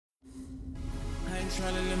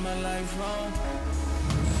trying to live my life wrong.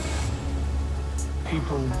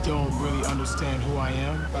 People don't really understand who I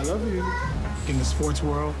am. I love you. In the sports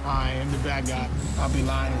world, I am the bad guy. I'll be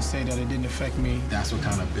lying and say that it didn't affect me. That's what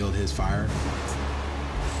kind of built his fire.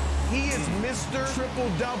 He is Mr.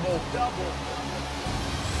 Triple-Double.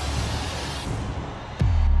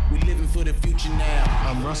 We living for the future now.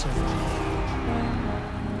 I'm Russell.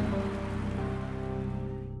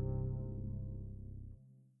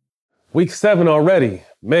 Week 7 already.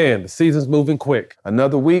 Man, the season's moving quick.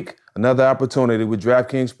 Another week, another opportunity with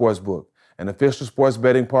DraftKings Sportsbook, an official sports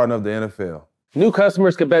betting partner of the NFL. New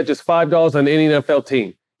customers can bet just $5 on any NFL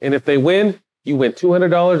team. And if they win, you win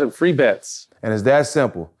 $200 in free bets. And it's that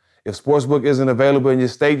simple. If Sportsbook isn't available in your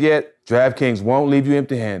state yet, DraftKings won't leave you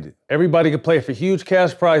empty-handed. Everybody can play for huge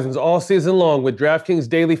cash prizes all season long with DraftKings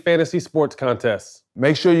daily fantasy sports contests.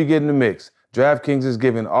 Make sure you get in the mix. DraftKings is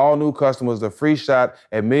giving all new customers a free shot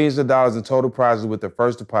at millions of dollars in total prizes with their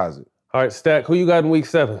first deposit. All right, Stack, who you got in week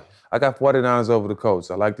 7? I got 49ers over the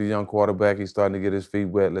Colts. I like the young quarterback. He's starting to get his feet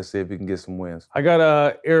wet. Let's see if he can get some wins. I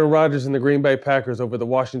got Aaron Rodgers and the Green Bay Packers over the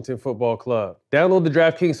Washington Football Club. Download the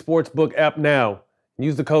DraftKings Sportsbook app now.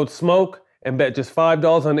 Use the code SMOKE and bet just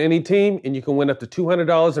 $5 on any team, and you can win up to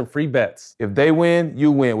 $200 in free bets. If they win,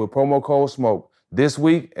 you win with promo code SMOKE this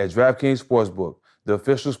week at DraftKings Sportsbook, the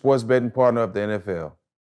official sports betting partner of the NFL.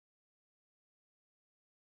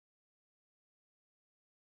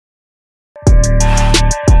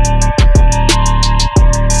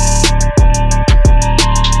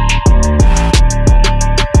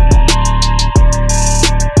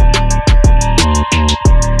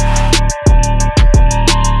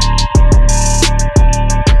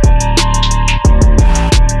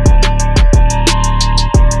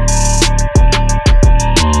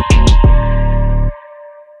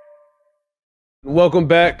 Welcome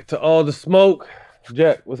back to All the Smoke.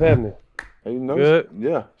 Jack, what's happening? Hey, you know, Good?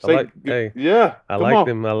 Yeah. I like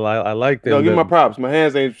them. I like them. Yo, give me my props. My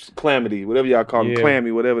hands ain't clammy, whatever y'all call them,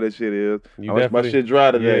 clammy, whatever that shit is. My shit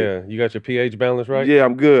dry today. Yeah, you got your pH balance right? Yeah,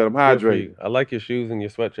 I'm good. I'm hydrated. I like your shoes and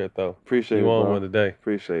your sweatshirt, though. Appreciate it, bro. You on one today.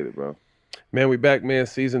 Appreciate it, bro. Man, we back, man.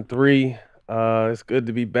 Season 3. It's good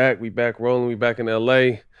to be back. We back rolling. We back in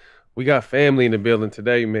L.A. We got family in the building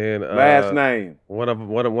today, man. Last name. One of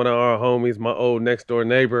our homies, my old next door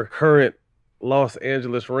neighbor, current Los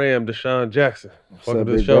Angeles Ram, DeSean Jackson. Welcome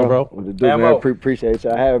to the show, bro. What to do, man? Appreciate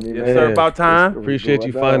y'all having me, Yes, man. sir. About time. Appreciate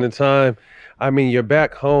you finding time. I mean, you're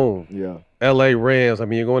back home. Yeah. LA Rams. I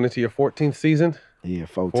mean, you're going into your 14th season. Yeah,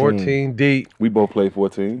 14. 14 deep. We both played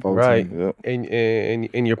 14. 14. Right. Yep.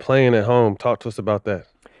 And you're playing at home. Talk to us about that.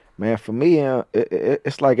 Man, for me,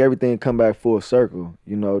 it's like everything come back full circle.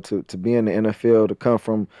 You know, to be in the NFL, to come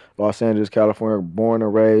from Los Angeles, California, born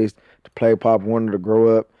and raised, to play Pop Warner, to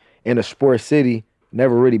grow up in a sports city,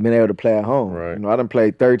 never really been able to play at home. Right. You know, I done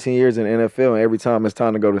played 13 years in the NFL, and every time it's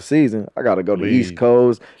time to go to season, I got to go to East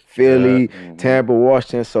Coast, Philly, Tampa,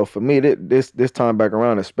 Washington. So for me, this time back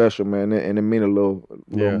around is special, man, and it mean a little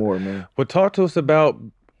more, man. But talk to us about,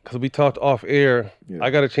 because we talked off air, Yeah.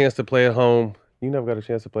 I got a chance to play at home. You never got a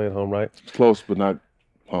chance to play at home, right? Close, but not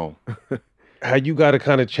home. How you got to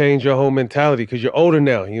kind of change your whole mentality because you're older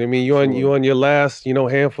now. You know what I mean? You on your last,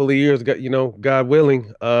 handful of years. God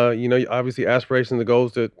willing. Obviously aspirations and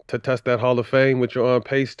goals to touch that Hall of Fame, which you're on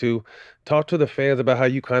pace to. Talk to the fans about how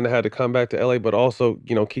you kind of had to come back to LA, but also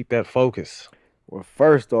keep that focus. Well,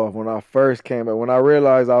 first off, when I first came back, when I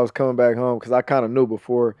realized I was coming back home, because I kind of knew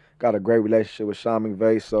before, got a great relationship with Sean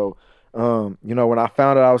McVay, so. When I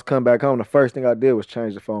found out I was coming back home, the first thing I did was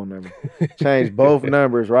change the phone number. Change both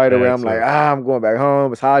numbers right away. I'm like, I'm going back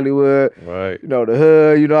home. It's Hollywood. Right. The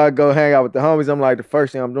hood. I go hang out with the homies. I'm like, the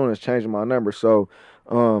first thing I'm doing is changing my number. So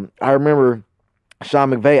I remember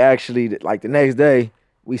Sean McVay actually, like the next day,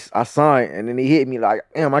 I signed, and then he hit me like,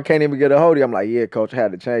 damn, I can't even get a hold of you. I'm like, yeah, coach, I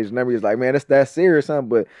had to change the number. He's like, man, it's that serious, son.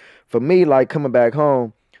 But for me, like coming back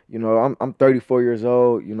home, I'm 34 years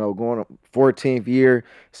old, going on 14th year.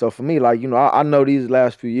 So for me, like, I know these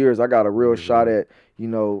last few years I got a real shot at,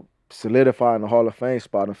 solidifying the Hall of Fame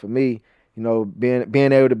spot. And for me,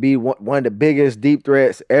 being able to be one of the biggest deep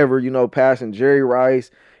threats ever, passing Jerry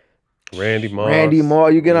Rice, Randy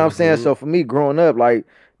Moss, you get what I'm saying? So for me, growing up, like,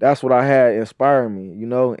 that's what I had inspiring me,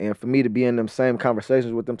 and for me to be in them same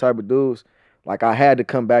conversations with them type of dudes, like, I had to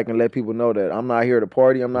come back and let people know that I'm not here to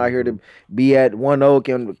party. I'm not here to be at One Oak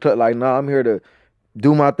and, like, no, I'm here to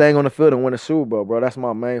do my thing on the field and win a Super Bowl, bro. That's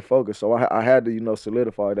my main focus. So I had to,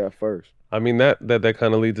 solidify that first. I mean, that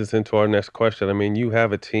kind of leads us into our next question. I mean, you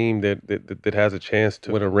have a team that has a chance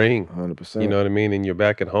to win a ring. 100%. You know what I mean? And you're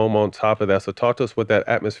back at home on top of that. So talk to us what that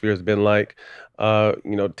atmosphere has been like.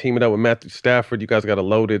 Teaming up with Matthew Stafford, you guys got a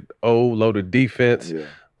loaded defense. Yeah.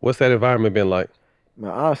 What's that environment been like?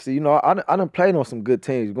 Man, honestly, I done played on some good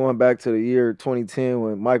teams. Going back to the year 2010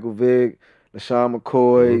 when Michael Vick, LaShawn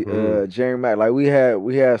McCoy, Jerry Mack, like we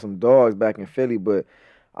had some dogs back in Philly, but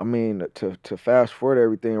I mean to fast forward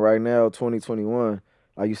everything right now, 2021,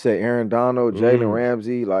 like you said, Aaron Donald, Jalen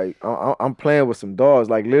Ramsey, like I'm playing with some dogs,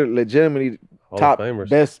 like legitimately top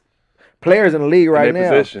best players in the league right now.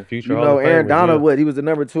 Position. Future Hall of Aaron Famers, Donald, he was the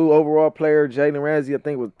number 2 overall player. Jalen Ramsey, I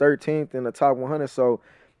think, was 13th in the top 100. So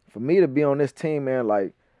for me to be on this team, man,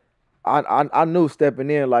 like I knew stepping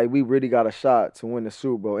in, like we really got a shot to win the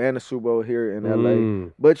Super Bowl and the Super Bowl here in LA.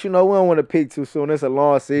 But we don't want to peak too soon. It's a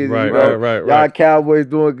long season. Right. Y'all Cowboys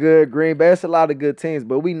doing good. Green Bay, it's a lot of good teams.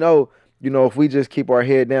 But we know, if we just keep our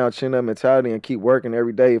head down, chin up mentality, and keep working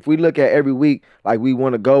every day. If we look at every week like we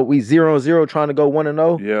want to go, we 0-0 trying to go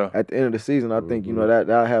 1-0. Yeah. At the end of the season, I think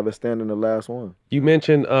that'll have us stand in the last one. You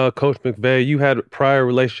mentioned Coach McVay. You had a prior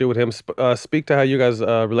relationship with him. Speak to how you guys'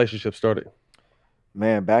 relationship started.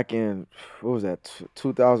 Man, back in,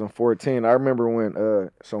 2014, I remember when, in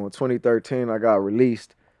 2013, I got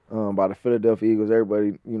released by the Philadelphia Eagles.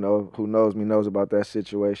 Everybody, who knows me knows about that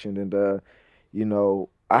situation. And,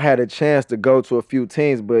 I had a chance to go to a few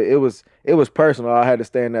teams, but it was personal. I had to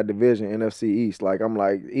stay in that division, NFC East. Like, I'm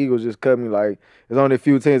like, Eagles just cut me. Like, there's only a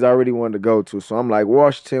few teams I really wanted to go to. So I'm like,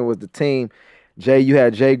 Washington was the team. You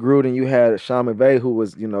had Jay Gruden, you had Sean McVay, who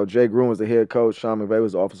was, Jay Gruden was the head coach, Sean McVay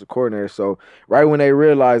was the offensive coordinator. So right when they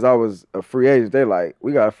realized I was a free agent, they're like,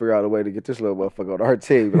 we got to figure out a way to get this little motherfucker on our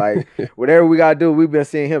team. Like, whatever we got to do, we've been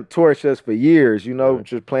seeing him torch us for years,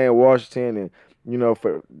 just playing Washington and,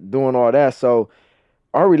 for doing all that. So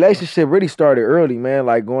our relationship really started early, man.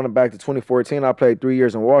 Like, going back to 2014, I played 3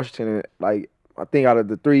 years in Washington, and, like, I think out of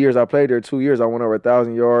the 3 years I played there, 2 years I went over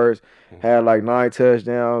 1,000 yards, had like 9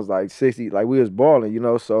 touchdowns, like 60, like we was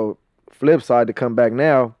balling, So flip side to come back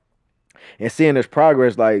now and seeing this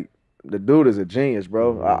progress, like the dude is a genius,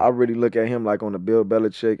 bro. I really look at him like on the Bill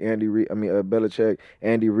Belichick,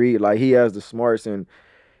 Andy Reid. Like, he has the smarts and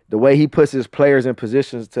the way he puts his players in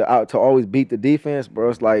positions to always beat the defense, bro.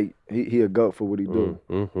 It's like he a goat for what he do.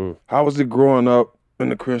 How was it growing up in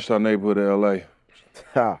the Crenshaw neighborhood of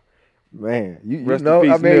LA? Man, rest in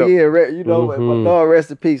peace, Nip. My dog,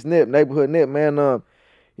 rest in peace, Nip, neighborhood Nip, man.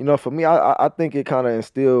 For me, I think it kind of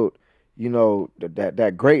instilled,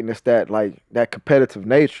 that greatness, that competitive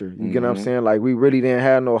nature. You get what I'm saying? Like, we really didn't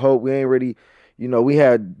have no hope. We ain't really, we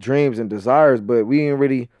had dreams and desires, but we ain't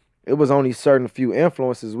really. It was only certain few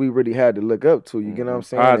influences we really had to look up to. You get what I'm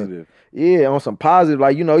saying? Positive. Yeah, on some positive.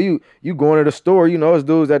 Like, you going to the store, it's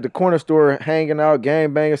dudes at the corner store hanging out,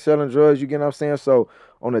 gang banging, selling drugs. You get what I'm saying? So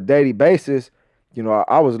on a daily basis,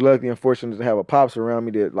 I was lucky and fortunate to have a pops around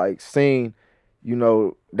me that, like, seen,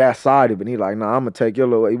 that side of it. And he like, nah, I'm going to take your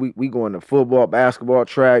little, we going to football, basketball,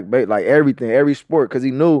 track, like everything, every sport, because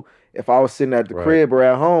he knew if I was sitting at the crib or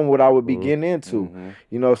at home, what I would be getting into.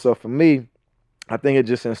 So for me, I think it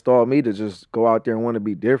just installed me to just go out there and want to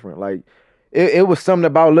be different. Like, it was something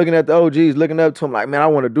about looking at the OGs, looking up to them, like, man, I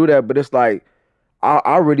want to do that. But it's like,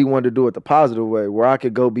 I really wanted to do it the positive way, where I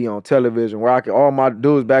could go be on television, where I could, all my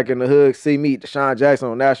dudes back in the hood see me, DeSean Jackson,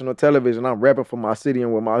 on national television. I'm repping for my city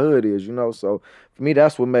and where my hood is, So for me,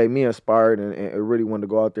 that's what made me inspired and really wanted to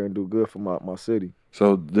go out there and do good for my city.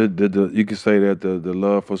 So you could say that the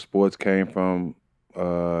love for sports came from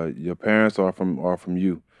your parents or from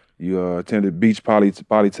you? You attended Beach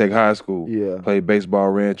Polytech High School. Yeah. Played baseball,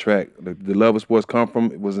 ran track. The love of sports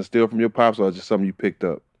was instilled from your pops, or just something you picked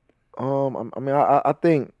up? I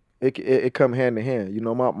think it come hand in hand.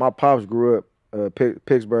 My pops grew up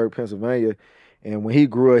Pittsburgh, Pennsylvania, and when he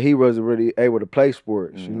grew up, he wasn't really able to play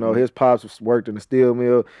sports. His pops worked in the steel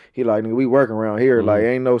mill. He like, nigga, we working around here. Like,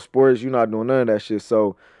 ain't no sports. You not doing none of that shit.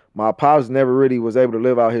 So my pops never really was able to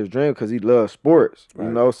live out his dream because he loved sports,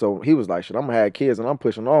 So he was like, shit, I'm going to have kids, and I'm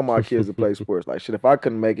pushing all my kids to play sports. Like, shit, if I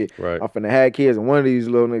couldn't make it, I'm finna have kids, and one of these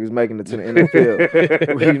little niggas making it to the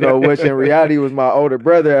NFL. Which in reality was my older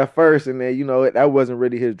brother at first, and then, that wasn't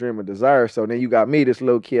really his dream or desire. So then you got me, this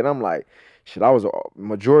little kid. I'm like, shit, I was a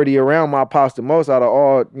majority around my pops the most out of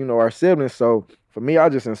all, our siblings. So for me, I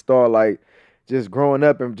just installed, like, just growing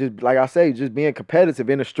up and just, like I say, just being competitive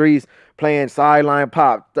in the streets, playing sideline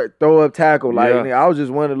pop, throw up tackle. Like, I was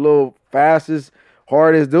just one of the little fastest,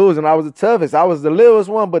 hardest dudes, and I was the toughest. I was the littlest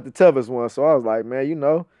one, but the toughest one. So I was like,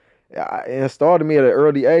 man, it installed in me at an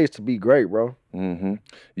early age to be great, bro. Mm-hmm.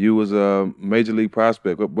 You was a major league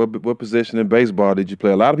prospect. What position in baseball did you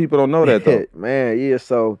play? A lot of people don't know that though. Man, yeah.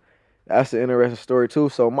 So that's an interesting story too.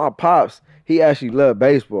 So my pops, he actually loved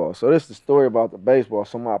baseball. So this is the story about the baseball.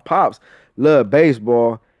 So my pops loved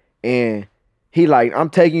baseball, and he like, I'm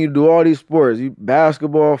taking you to do all these sports. You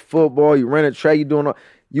basketball, football, you run a track, you doing all.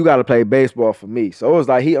 You got to play baseball for me. So it was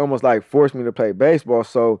like he almost like forced me to play baseball.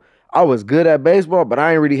 So I was good at baseball, but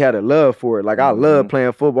I ain't really had a love for it. Like I love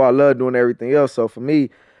playing football. I love doing everything else. So for me,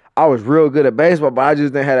 I was real good at baseball, but I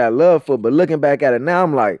just didn't have that love for it. But looking back at it now,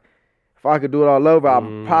 I'm like, if I could do it all over, I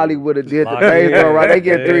probably would have did the baseball, right? They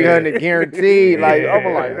get 300 guaranteed. Like,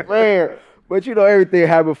 I'm like, man. But you know, everything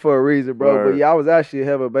happened for a reason, bro. Word. But yeah, I was actually a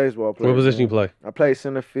hell of a baseball player. What position you play? I played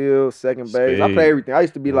center field, second base. I Speed. play everything. I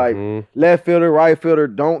used to be like left fielder, right fielder,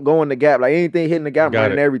 don't go in the gap. Like anything hitting the gap, I'm Got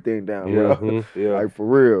running it. everything down, bro. Yeah. Like for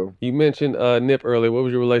real. You mentioned Nip earlier. What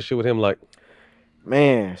was your relationship with him like?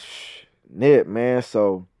 Man, Nip, man.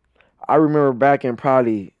 So I remember back in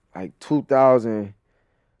probably like 2000,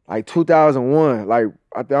 like 2001, like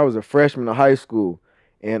I think I was a freshman in high school.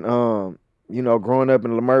 And you know, growing up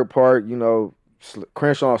in Leimert Park, you know,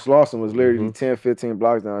 Crenshaw and Slauson was literally 10, 15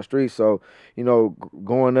 blocks down the street. So, you know,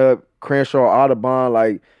 going up Crenshaw, Audubon,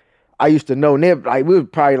 like, I used to know Nip, like, we was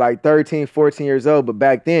probably like 13, 14 years old, but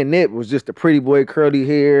back then, Nip was just a pretty boy, curly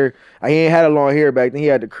hair. He ain't had a long hair back then. He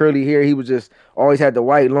had the curly hair. He was just, always had the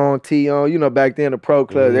white long tee on. You know, back then, the pro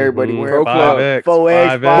clubs, everybody wearing Pro club,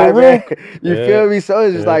 4X, 5X. You feel me? So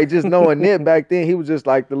it's just like, just knowing Nip back then, he was just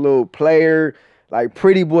like the little player, like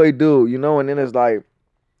pretty boy dude, you know? And then it's like,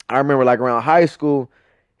 I remember like around high school,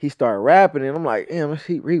 he started rapping, and I'm like, damn,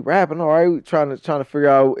 he rapping, all right? We trying to figure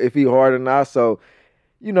out if he hard or not. So,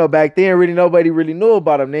 you know, back then, really nobody really knew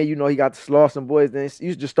about him. Then, you know, he got the Slauson boys. Then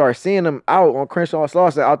you just start seeing him out on Crenshaw and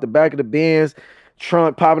Slauson, out the back of the Benz,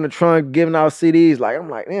 trunk, popping the trunk, giving out CDs. Like, I'm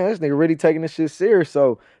like, man, this nigga really taking this shit serious.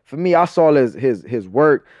 So for me, I saw his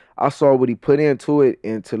work. I saw what he put into it,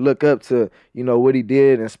 and to look up to, you know, what he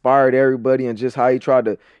did, inspired everybody, and just how he tried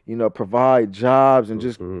to, you know, provide jobs and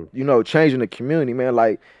just, you know, changing the community, man.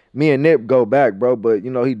 Like, me and Nip go back, bro, but,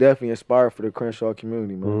 you know, he definitely inspired for the Crenshaw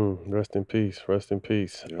community, man. Rest in peace. Rest in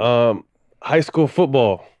peace. High school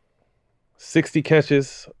football, 60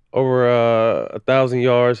 catches, over 1,000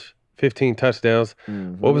 yards, 15 touchdowns.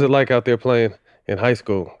 What was it like out there playing in high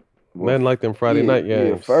school? Nothing like them Friday night games.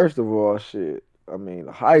 Yeah, first of all, shit. I mean,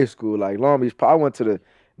 high school, like Long Beach, I went to the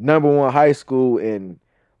 #1 high school in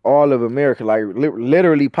all of America. Like,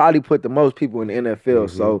 literally probably put the most people in the NFL.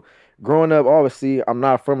 So, growing up, obviously, I'm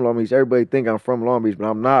not from Long Beach. Everybody think I'm from Long Beach, but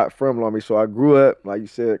I'm not from Long Beach. So, I grew up, like you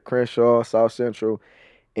said, Crenshaw, South Central.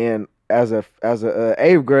 And as a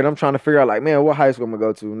 8th grade, I'm trying to figure out, like, man, what high school I'm going to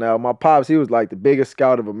go to? Now, my pops, he was like the biggest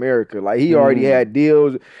scout of America. Like, he already had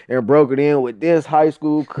deals and broke it in with this high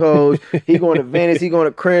school coach. He going to Venice, he going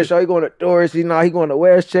to Crenshaw, he going to Doris, he going to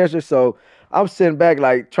Westchester. So I'm sitting back,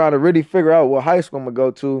 like, trying to really figure out what high school I'm going to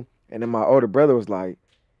go to. And then my older brother was like,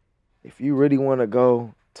 if you really want to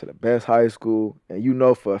go to the best high school, and you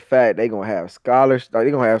know for a fact they going to have scholars, like,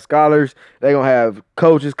 they going to have scholars, they going to have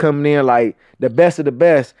coaches coming in, like, the best of the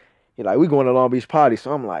best. He like, we going to Long Beach Poly.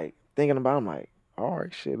 So I'm like, thinking about it, I'm like, all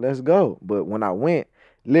right, shit, let's go. But when I went,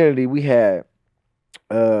 literally we had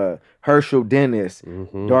Herschel Dennis,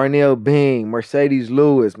 Darnell Bing, Mercedes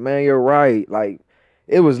Lewis, man, you're right. Like,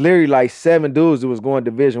 it was literally like 7 dudes that was going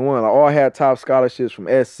Division I. Like, all had top scholarships from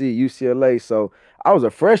SC, UCLA. So I was a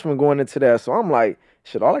freshman going into that. So I'm like,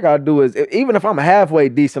 shit, all I got to do is, even if I'm halfway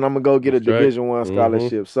decent, I'm going to go get a Division I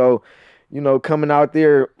scholarship. So, you know, coming out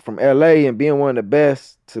there from LA and being one of the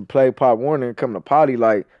best to play Pop Warner and coming to Poly,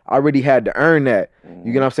 like, I really had to earn that.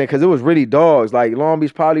 You get what I'm saying? Because it was really dogs. Like, Long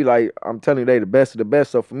Beach Poly, like, I'm telling you, they the best of the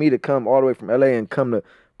best. So for me to come all the way from LA and come to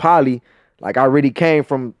Poly, like, I really came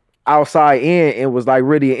from outside in and was like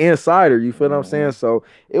really an insider. You feel what I'm saying? So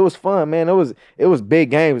it was fun, man. It was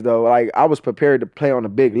big games though. Like, I was prepared to play on a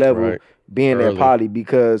big level being at Poly,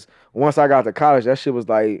 because once I got to college, that shit was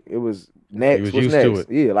like, it was next. What's next?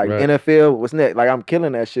 Yeah, like NFL, what's next? Like, I'm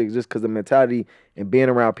killing that shit just because the mentality and being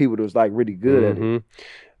around people that was like really good at it.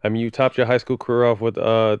 I mean, you topped your high school career off with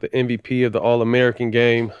the MVP of the All-American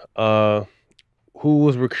game. Who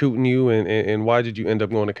was recruiting you, and why did you end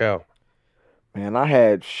up going to Cal? Man, I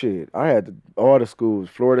had all the schools,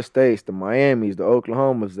 Florida States, the Miamis, the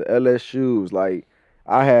Oklahomas, the LSUs. Like,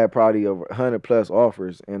 I had probably over 100+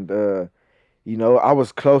 offers. And, you know, I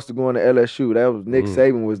was close to going to LSU. That was Nick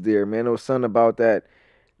Saban was there, man. There was something about that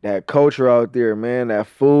culture out there, man, that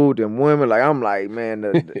food and women. Like, I'm like, man,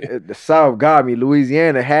 the South got me.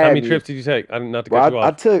 Louisiana had me. How many trips did you take? Not to cut you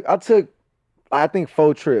off. I took, I think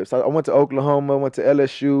 4 trips. I went to Oklahoma, went to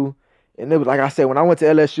LSU, And it was like I said, when I went to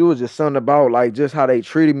LSU, it was just something about like just how they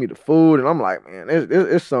treated me, the food, and I'm like, man,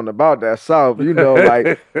 it's something about that South, you know.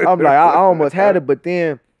 Like I'm like, I almost had it, but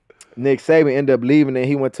then Nick Saban ended up leaving, and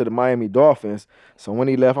he went to the Miami Dolphins. So when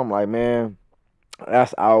he left, I'm like, man,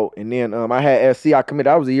 that's out. And then I had SC. I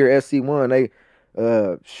committed. I was a year SC won. They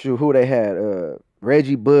who they had?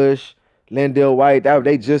 Reggie Bush, Lindell White.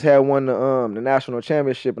 They just had won the national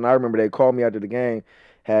championship, and I remember they called me after the game.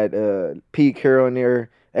 Had Pete Carroll in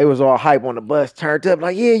there. They was all hype on the bus, turned up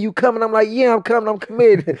like, yeah, you coming? I'm like, yeah, I'm coming. I'm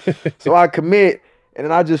committed. So I commit, and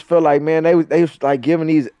then I just felt like, man, they was like giving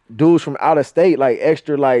these dudes from out of state like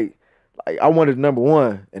extra like I wanted number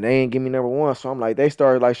one, and they ain't give me number one. So I'm like, they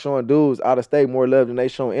started like showing dudes out of state more love than they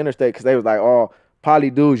showing interstate, because they was like, oh, poly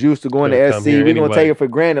dudes used to going to SC. We gonna take it for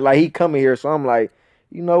granted. Like he coming here. So I'm like,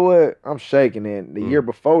 you know what? I'm shaking it. The year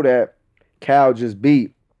before that, Cal just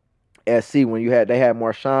beat SC when they had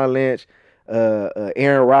Marshawn Lynch,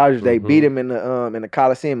 Aaron Rodgers. They beat him in the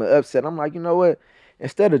Coliseum and upset. I'm like, you know what?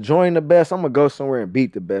 Instead of joining the best, I'm gonna go somewhere and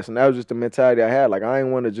beat the best. And that was just the mentality I had. Like I ain't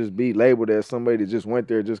want to just be labeled as somebody that just went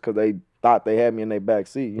there just because they thought they had me in their back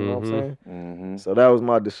seat. You know what I'm saying? So that was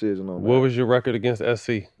my decision on that. What was your record against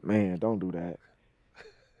SC? Man, don't do that.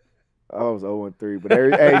 I was 0-3, but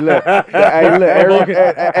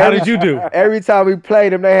How did you do? Every time we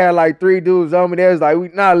played them, they had like 3 dudes on me. They was like, we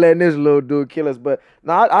not letting this little dude kill us. But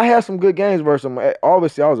no, I had some good games versus them.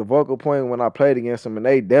 Obviously, I was a vocal point when I played against them, and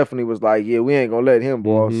they definitely was like, yeah, we ain't gonna let him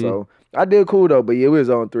ball. So I did cool though. But yeah, we was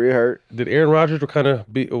 0-3. It hurt. Did Aaron Rodgers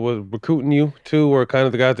was recruiting you too, or kind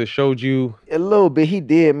of the guys that showed you? A little bit. He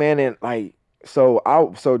did, man, and like so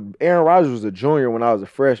Aaron Rodgers was a junior when I was a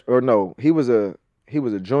freshman. Or no, he was a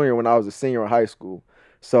junior when I was a senior in high school.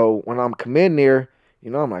 So when I'm committing there, you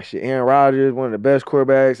know, I'm like, shit, Aaron Rodgers, one of the best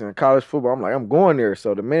quarterbacks in college football. I'm like, I'm going there.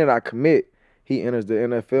 So the minute I commit, he enters the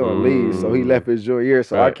NFL and leaves. So he left his junior year.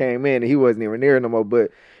 So I came in and he wasn't even near no more.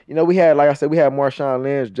 But you know, we had, like I said, we had Marshawn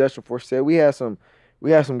Lynch, Justin Forsett. We had some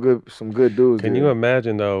good dudes. Can you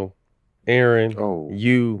imagine though, Aaron,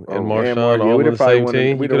 you and Marshawn all on the same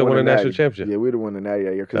team? We could have won a national championship. Yeah, we'd have won the natty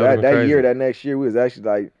that year. Because that next year, we was actually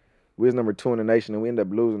like, we was number 2 in the nation, and we ended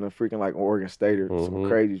up losing to freaking like Oregon State or some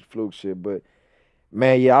crazy fluke shit. But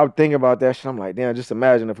man, yeah, I was thinking about that shit. I'm like, damn, just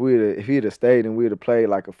imagine if he'd have stayed and we'd have played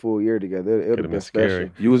like a full year together. It would have been special.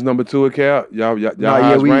 Scary. You was number 2 at Cal? We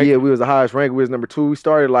was the highest ranked. We was number 2. We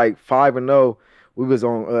started like 5-0. We was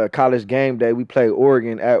on college game day. We played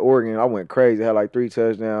Oregon at Oregon. I went crazy. I had like 3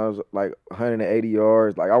 touchdowns, like 180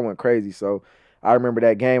 yards. Like I went crazy. So I remember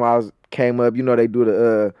that game. Came up. You know they do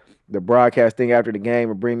the broadcast thing after the game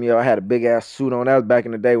and bring me up. I had a big ass suit on. That was back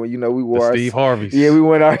in the day when, you know, we wore Steve Harvey's. Yeah, we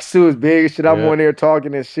wore our suits big and shit. I'm on there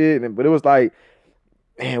talking and shit. But it was like,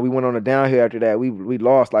 man, we went on a downhill after that. We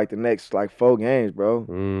lost like the next like 4 games, bro.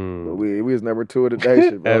 But we was number 2 of the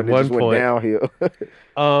nation, bro. At one point, went downhill.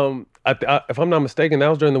 If I'm not mistaken, that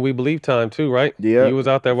was during the We Believe time too, right? Yeah. You was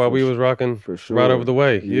out there while we was rocking for sure. right over the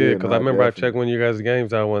way. Yeah, because I remember definitely. I checked one of you guys'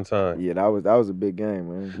 games out one time. Yeah, that was a big game,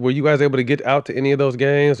 man. Were you guys able to get out to any of those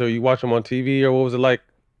games, or you watch them on TV, or what was it like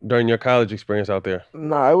during your college experience out there?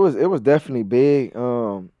 Nah, it was definitely big.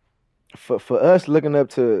 For us looking up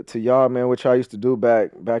to y'all, man, what y'all used to do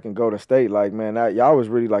back in Golden State, like, man, y'all was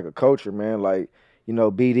really like a culture, man. Like, you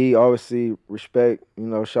know, BD, obviously respect, you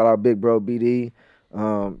know, shout out big bro BD.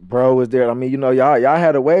 Bro was there. I mean, you know, y'all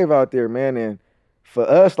had a wave out there, man. And for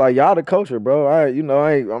us, like, y'all the culture, bro. I'm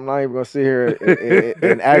not even gonna sit here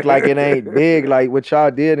and act like it ain't big, like what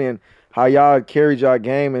y'all did and how y'all carried y'all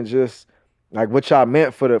game and just like what y'all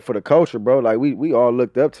meant for the culture, bro. Like we all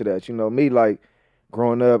looked up to that. You know, me, like,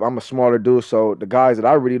 growing up, I'm a smaller dude, so the guys that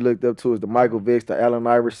I really looked up to is the Michael Vicks, the Allen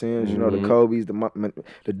Iversons, you know, the Kobe's,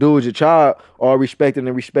 the dudes your child all respected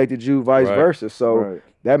and respected you, vice versa. So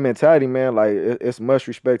that mentality, man, like it's much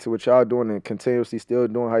respect to what y'all doing and continuously still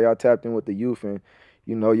doing, how y'all tapped in with the youth and,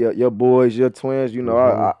 you know, your boys, your twins, you know,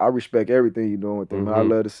 I respect everything you're doing with them. I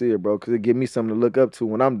love to see it, bro, because it give me something to look up to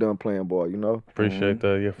when I'm done playing ball, you know? Appreciate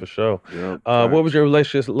that, yeah, for sure. Yep. What was your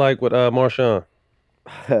relationship like with Marshawn?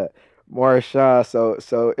 Marshawn,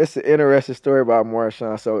 so it's an interesting story about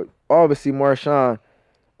Marshawn. So obviously Marshawn,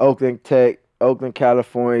 Oakland Tech, Oakland,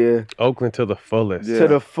 California. Oakland to the fullest. To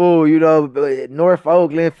the full, you know, North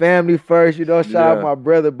Oakland, family first, you know, shout out my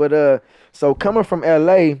brother. But so coming from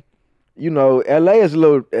LA, you know, LA is a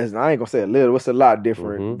little, I ain't gonna say a little, it's a lot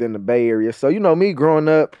different than the Bay Area. So, you know, me growing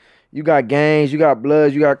up, you got gangs, you got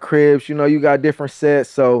Bloods, you got Crips, you know, you got different sets.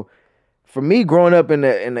 So for me growing up in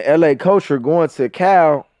the LA culture, going to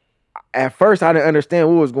Cal, at first I didn't understand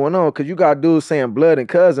what was going on because you got dudes saying blood and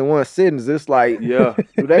cousin one sentence. It's like, Yeah.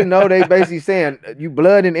 do they know they basically saying you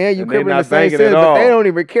blood and you And they criminal in not the same thinking sentence, at but they all. don't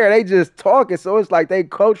even care. They just talking. So it's like they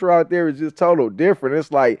culture out there is just total different.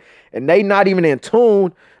 It's like, and they not even in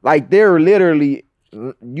tune. Like they're literally,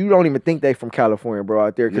 you don't even think they from California, bro,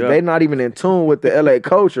 out there because they not even in tune with the LA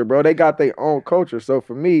culture, bro. They got their own culture. So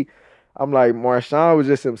for me, I'm like, Marshawn was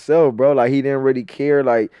just himself, bro. Like, he didn't really care.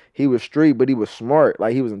 Like, he was street, but he was smart.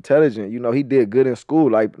 Like, he was intelligent. You know, he did good in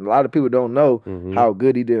school. Like, a lot of people don't know how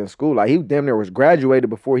good he did in school. Like, he damn near was graduated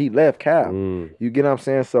before he left Cal. You get what I'm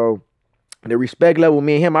saying? So, the respect level,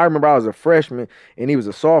 me and him, I remember I was a freshman, and he was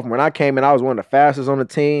a sophomore. When I came in, I was one of the fastest on the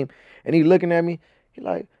team. And he looking at me, he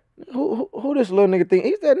like, who this little nigga think?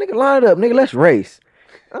 He said, nigga, line it up. Nigga, let's race.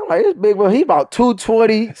 I'm like, this big boy, he about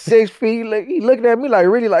 220, 6 feet. Like, he looking at me like,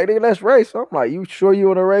 really, like, nigga, let's race. So I'm like, you sure you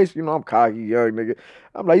want to race? You know, I'm cocky, young nigga.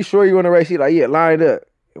 I'm like, you sure you want to race? He like, yeah, line it up.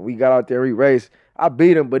 And we got out there, we raced. I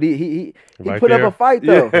beat him, but he put up a fight,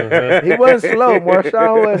 though. He wasn't slow.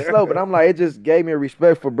 Marshawn wasn't slow. But I'm like, it just gave me a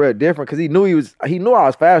respect for Brett different because he knew I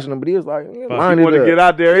was faster than him, but he was like, yeah, line it up. You want to get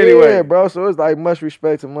out there anyway. Yeah, bro. So it's like much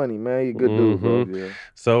respect to money, man. You a good dude, bro. Yeah.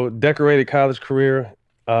 So, decorated college career.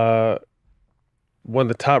 One of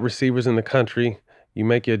the top receivers in the country. You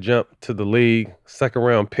make your jump to the league, second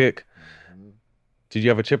round pick. Did you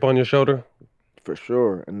have a chip on your shoulder? For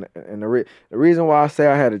sure. And the reason why I say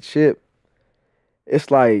I had a chip,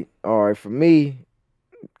 it's like, all right, for me,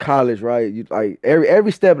 college, right? You like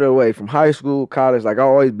every step of the way, from high school, college, like I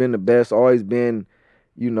always been the best, always been,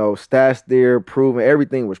 you know, stats there, proven,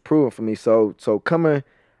 everything was proven for me. So coming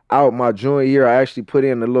out my junior year, I actually put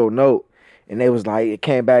in a little note, and they was like, it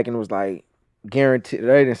came back and it was like, guaranteed.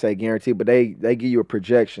 They didn't say guaranteed, but they give you a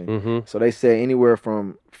projection. So they said anywhere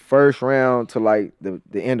from first round to like the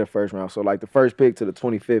end of first round. So like the first pick to the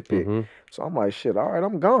 25th pick. So I'm like, shit, all right,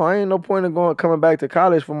 I'm gone. I ain't no point in coming back to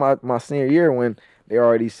college for my senior year when they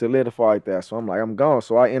already solidified that. So I'm like, I'm gone.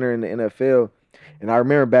 So I enter in the NFL, and I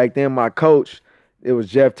remember back then my coach, it was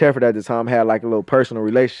Jeff Tefford at the time, had like a little personal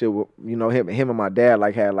relationship with, you know, him and my dad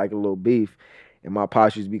like had like a little beef. And my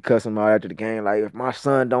pops used to be cussing him out after the game. Like, if my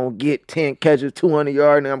son don't get 10 catches, 200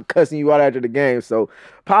 yards, and I'm cussing you out after the game. So,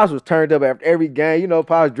 Pops was turned up after every game. You know,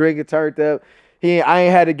 Pops drinking, turned up. I ain't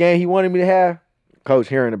had the game he wanted me to have. Coach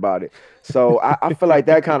hearing about it. So, I feel like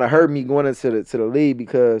that kind of hurt me going into the league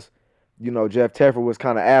because, you know, Jeff Tefford was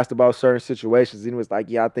kind of asked about certain situations. And he was like,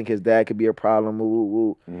 yeah, I think his dad could be a problem. Woo, woo,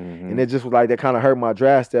 woo. And it just was like that kind of hurt my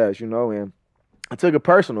draft status, you know. And I took it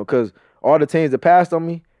personal because all the teams that passed on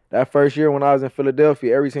me, that first year when I was in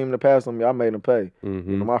Philadelphia, every team that passed on me, I made them pay. You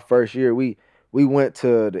know, my first year, we went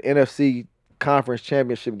to the NFC Conference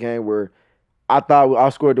Championship game where I thought I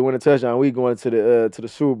scored the winning touchdown. We going to the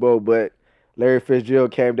Super Bowl, but Larry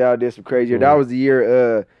Fitzgerald came down, did some crazy. That was the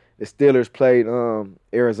year the Steelers played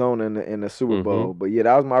Arizona in the Super Bowl. But yeah,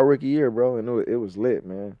 that was my rookie year, bro, and it was lit,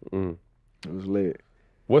 man. It was lit.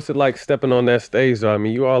 What's it like stepping on that stage, though? I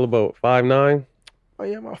mean, you all about 5'9"? Oh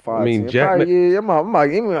yeah, my 5'10". I mean, Jack. Probably, yeah,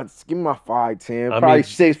 give me my 5'10". Probably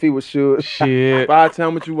 6 feet with shoes. Shit.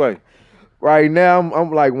 5'10", what you weigh? Right now,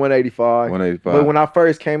 I'm like 185. 185. But when I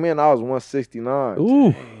first came in, I was 169.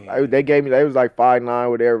 Ooh. They was like 5'9",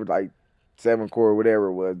 whatever, like 7 core, whatever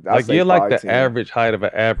it was. Like, you're like the average height of an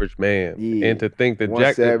average man. Yeah. And to think that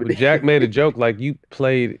Jack made a joke, like you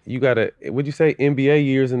got what'd you say, NBA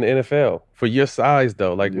years in the NFL for your size,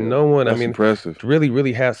 though. Like, no one, That's impressive.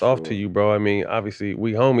 Really hats off to you, bro. I mean, obviously,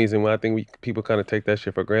 we homies, and I think people kind of take that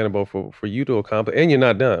shit for granted, but for you to accomplish, and you're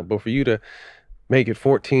not done, but for you to make it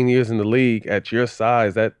 14 years in the league at your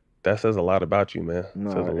size, that says a lot about you, man. No,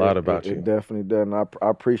 says a lot about you. It definitely does, and I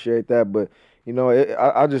appreciate that, but you know,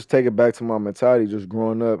 I just take it back to my mentality, just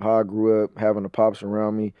growing up, how I grew up, having the pops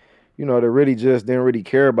around me, you know, that really just didn't really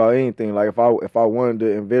care about anything. Like, if I wanted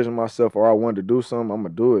to envision myself or I wanted to do something, I'm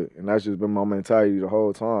going to do it. And that's just been my mentality the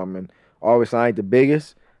whole time. And obviously, I ain't the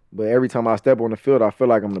biggest, but every time I step on the field, I feel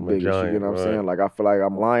like I'm the biggest. Giant, you know what I'm saying? Like, I feel like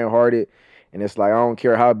I'm lion-hearted, and it's like, I don't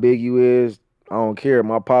care how big you is. I don't care.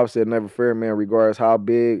 My pop said never fear, man, regardless how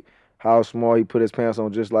big, how small, he put his pants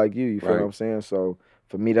on just like you. You feel what I'm saying? So,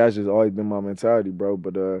 for me, that's just always been my mentality, bro.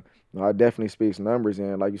 But you know, I definitely speak numbers,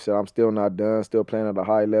 and like you said, I'm still not done, still playing at a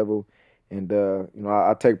high level. And you know,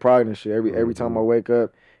 I take pride in this shit. Every time I wake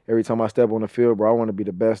up, every time I step on the field, bro, I want to be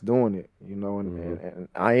the best doing it. You know, and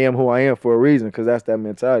I am who I am for a reason, because that's that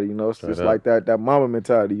mentality. You know, it's just like that mama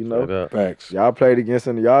mentality. You know, facts. Y'all played against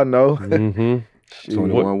him, y'all know.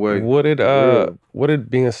 21 way. What did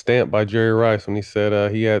being stamped by Jerry Rice when he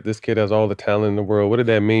said this kid has all the talent in the world? What did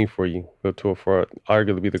that mean for you? For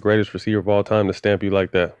arguably the greatest receiver of all time to stamp you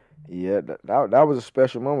like that? Yeah, that was a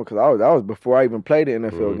special moment because that was before I even played the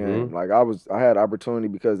NFL game. Like I had opportunity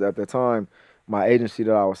because at the time my agency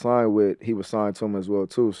that I was signed with, he was signed to him as well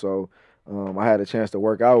too. So I had a chance to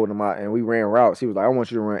work out with him, and we ran routes. He was like, "I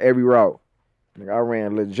want you to run every route." Like, I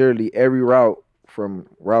ran legitimately every route from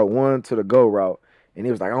route 1 to the go route, and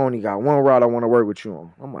he was like, "I only got one route I want to work with you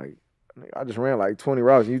on." I'm like, "I just ran like 20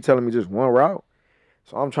 routes, and you telling me just one route?"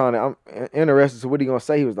 So I'm interested to what he gonna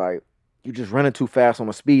say. He was like, "You just running too fast on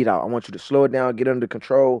a speed out. I want you to slow it down, get under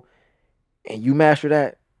control, and you master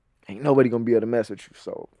that. Ain't nobody gonna be able to mess with you."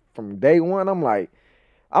 So from day one,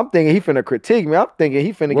 I'm thinking he finna critique me. I'm thinking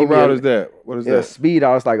he finna give me What route is that? What is that? Speed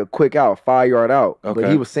out. It's like a quick out, 5-yard out. Okay. But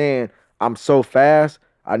he was saying, I'm so fast,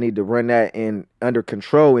 I need to run that in under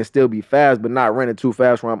control and still be fast, but not running too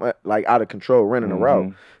fast where I'm like out of control running a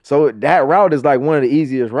route. So that route is like one of the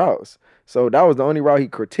easiest routes. So that was the only route he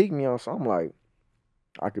critiqued me on. So I'm like,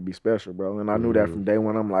 I could be special, bro. And I knew that from day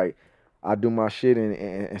one. I'm like, I do my shit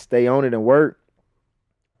and stay on it and work.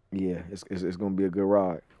 Yeah, it's gonna be a good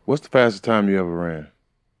ride. What's the fastest time you ever ran?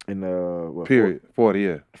 In period 40,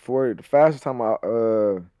 yeah. 40. The fastest time I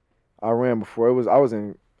ran before I was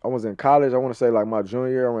in college. I want to say like my junior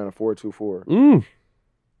year. I ran a 4.24.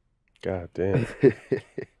 God damn,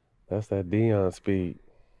 that's that DeSean speed.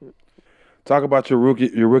 Talk about your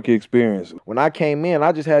rookie experience. When I came in,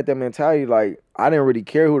 I just had that mentality like I didn't really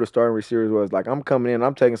care who the starting receiver was. Like I'm coming in,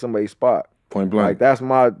 I'm taking somebody's spot. Point blank. Like that's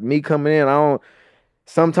me coming in.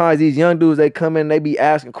 Sometimes these young dudes, they come in, they be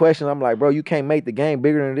asking questions. I'm like, bro, you can't make the game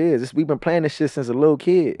bigger than it is. We've been playing this shit since a little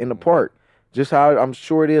kid in the park. Just how I'm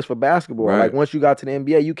sure it is for basketball. Right. Like once you got to the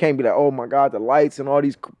NBA, you can't be like, oh my God, the lights and all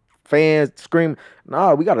these fans screaming.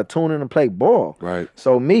 Nah, we got to tune in and play ball. Right.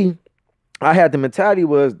 So I had the mentality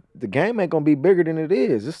was the game ain't going to be bigger than it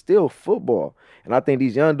is. It's still football. And I think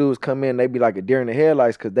these young dudes come in, they be like a deer in the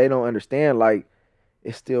headlights because they don't understand like,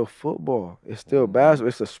 it's still football. It's still basketball.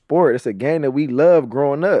 It's a sport. It's a game that we love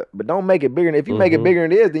growing up. But don't make it bigger. If you make it bigger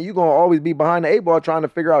than it is, then you're going to always be behind the 8-ball trying to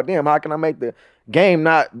figure out, damn, how can I make the game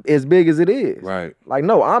not as big as it is? Right. Like,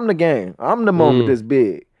 no, I'm the game. I'm the moment that's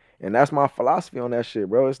big. And that's my philosophy on that shit,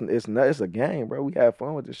 bro. It's a game, bro. We have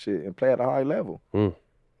fun with this shit and play at a high level.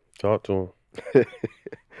 Talk to him.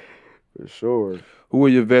 For sure. Who were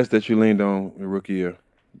your vets that you leaned on your rookie year?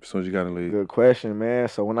 As soon as you got in the league. Good question, man.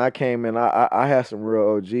 So when I came in, I had some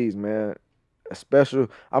real OGs, man.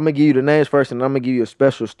 I'm gonna give you the names first, and I'm gonna give you a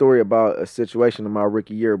special story about a situation in my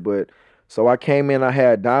rookie year. But so I came in, I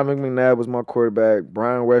had McNabb was my quarterback,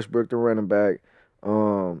 Brian Westbrook the running back,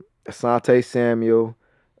 Asante Samuel,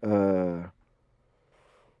 Brian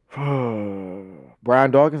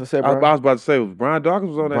Dawkins. I was about to say, was Brian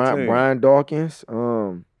Dawkins on that team? Brian Dawkins.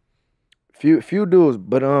 Few dudes,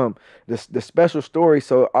 but the special story.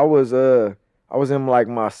 So I was in like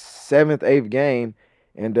my 7th, 8th game,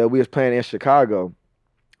 and we was playing in Chicago.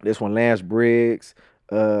 This one, Lance Briggs,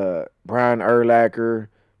 Brian Urlacher,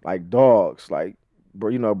 like dogs, like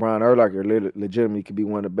Brian Urlacher legitimately could be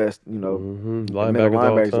one of the best,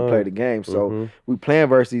 linebackers to play the game. So we playing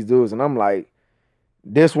versus these dudes, and I'm like,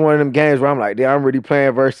 this one of them games where I'm like, damn, I'm really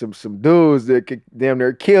playing versus some dudes that could damn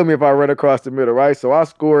near kill me if I run across the middle, right? So I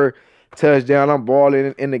score touchdown, I'm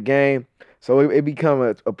balling in the game. So it become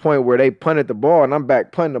a point where they punted the ball, and I'm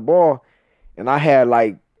back punting the ball, and I had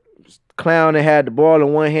like Clown that had the ball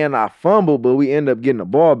in one hand. I fumbled, but we ended up getting the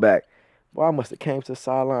ball back. Boy, I must have came to the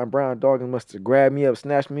sideline. Brian Dawkins must have grabbed me up,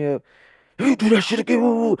 snatched me up. You do that shit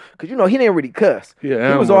again, because he didn't really cuss.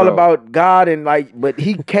 Yeah, he was all about God and but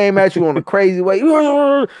he came at you on a crazy way,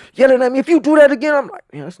 yelling at me. If you do that again, I'm like,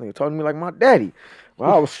 man, this nigga talking to me like my daddy.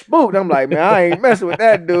 Well, I was spooked. I'm like, man, I ain't messing with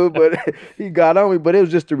that dude, but he got on me. But it was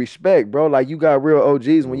just the respect, bro. Like, you got real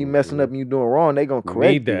OGs. When you messing up and you doing wrong, they gonna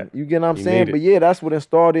correct you. You get what I'm saying? But yeah, that's what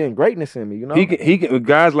installed in greatness in me. He can,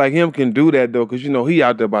 guys like him can do that though, because he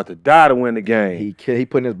out there about to die to win the game. He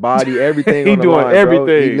putting his body, everything. He on the doing line, everything.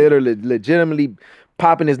 Bro. He literally, legitimately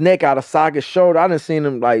popping his neck out of socket, shoulder. I done seen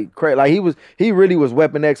him like crazy. Like he really was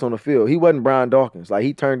Weapon X on the field. He wasn't Brian Dawkins. Like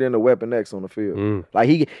he turned into Weapon X on the field. Like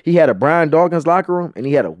he had a Brian Dawkins locker room and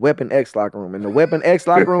he had a Weapon X locker room. And the Weapon X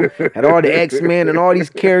locker room had all the X-Men and all these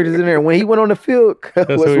characters in there. And when he went on the field,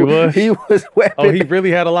 he was Weapon. Oh, he really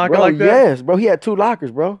had a locker like that? Yes, bro. He had 2 lockers,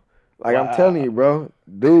 bro. Like I'm telling you, bro.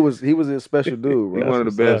 He was a special dude, bro. He's one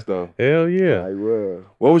of the best though. Hell yeah. He was.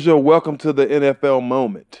 What was your welcome to the NFL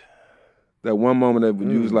moment? That one moment that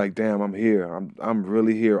you was like, damn, I'm here. I'm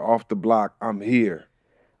really here. Off the block, I'm here.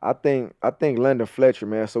 I think London Fletcher,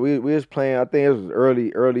 man. So we was playing, I think it was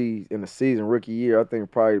early in the season, rookie year. I think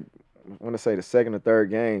probably, I want to say the 2nd or 3rd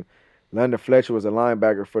game. London Fletcher was a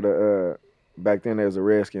linebacker for the, back then there was the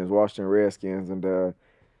Redskins, Washington Redskins. And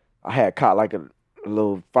I had caught like a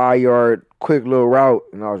little 5-yard quick little route,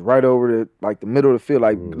 and I was right over the middle of the field.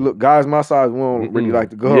 Like, look, guys my size won't really like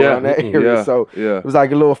to go around that area. So it was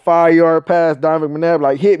like a little 5-yard pass. Donovan McNabb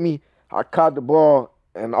like hit me. I caught the ball,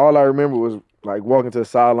 and all I remember was like walking to the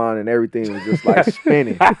sideline and everything was just like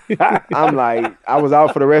spinning. I'm like, I was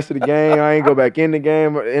out for the rest of the game. I ain't go back in the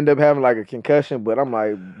game. End up having like a concussion, but I'm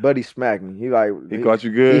like, buddy smacked me. He caught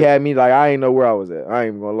you good. He had me like I ain't know where I was at. I ain't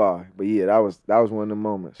even gonna lie. But yeah, that was one of the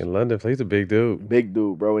moments. In London, he's a big dude. Big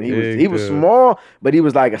dude, bro. And he was small, but he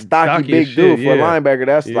was like a stocky big dude for a linebacker.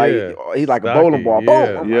 That's like he's like a bowling ball.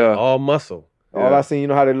 Boom. Yeah. All muscle. All I seen, you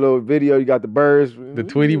know how that little video, you got the birds. The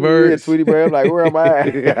Tweety birds. Yeah, Tweety bird. I'm like, where am I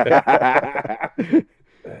at?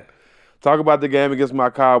 Talk about the game against my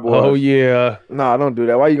Cowboys. Oh, yeah. Nah, don't do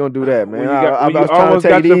that. Why you going to do that, man? When you almost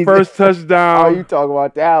got your first touchdown. Oh, you talking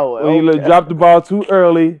about that one. When you dropped the ball too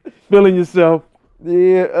early, feeling yourself.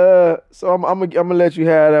 Yeah, so I'm gonna let you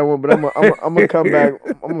have that one, but I'm gonna come back.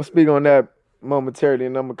 I'm gonna speak on that momentarily,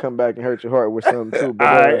 and I'm gonna come back and hurt your heart with something too. But,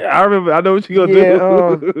 I remember. I know what you're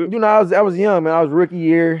gonna do. You know, I was young, man. I was rookie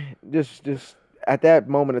year. Just at that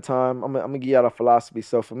moment of time, I'm gonna give you out a philosophy.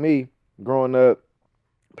 So for me, growing up,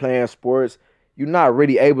 playing sports, you're not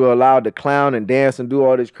really able to allow to clown and dance and do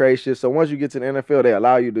all this crazy shit. So once you get to the NFL, they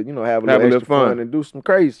allow you to, have a little extra fun and do some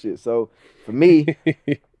crazy shit. So for me,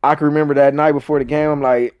 I can remember that night before the game, I'm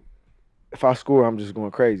like, if I score, I'm just going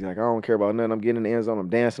crazy. Like, I don't care about nothing. I'm getting in the end zone. I'm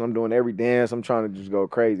dancing. I'm doing every dance. I'm trying to just go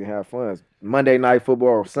crazy and have fun. Monday night football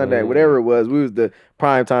or Sunday, whatever it was, we was the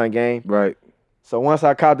primetime game. Right. So once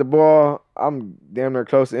I caught the ball, I'm damn near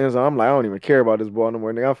close to the end zone. I'm like, I don't even care about this ball no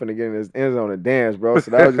more. Nigga, I'm finna get in this end zone and dance, bro. So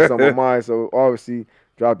that was just on my mind. So obviously,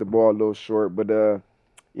 dropped the ball a little short. But,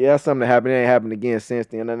 yeah, that's something that happened. It ain't happened again since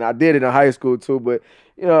then. And I did it in high school, too. But,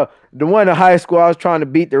 the one in high school, I was trying to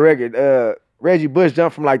beat the record. Reggie Bush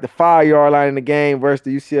jumped from like the 5-yard line in the game versus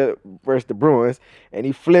the UCF versus the Bruins, and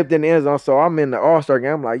he flipped in the end zone. So I'm in the All-Star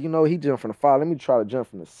game. I'm like, he jumped from the 5. Let me try to jump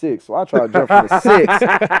from the 6. So I tried to jump from the 6.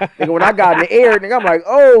 Nigga, when I got in the air, nigga, I'm like,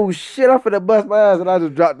 oh shit, I'm finna bust my ass, and I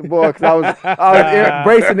just dropped the ball because I was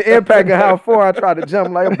bracing the impact of how far I tried to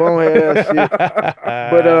jump like a bonehead ass shit.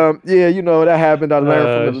 But yeah, that happened. I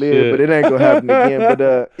learned from the lid, but it ain't gonna happen again.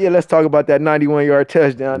 But yeah, let's talk about that 91-yard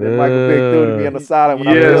touchdown that Michael Vick threw to me on the sideline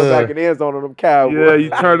when I was back in the end zone on them Cowboys. Yeah, you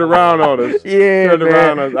turned around on us.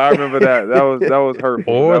 Around on us. I remember that. That was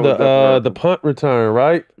hurtful. Or the punt return,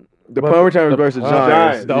 right? The punt return was versus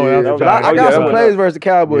Giants. I got some plays versus the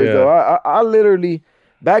Cowboys though. I literally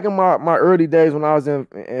back in my early days when I was in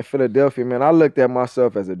Philadelphia, man, I looked at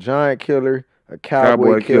myself as a Giant killer, a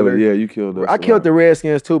Cowboy killer. Yeah, you killed us. I killed the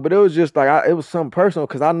Redskins too, but it was just like it was something personal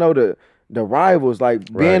because I know the rivals,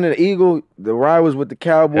 like being an Eagle, the rivals with the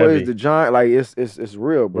Cowboys, the Giant, like it's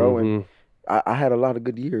real, bro. And I had a lot of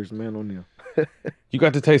good years, man, on them. You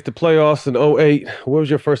got to taste the playoffs in 2008. What was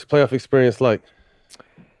your first playoff experience like?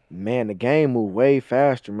 Man, the game moved way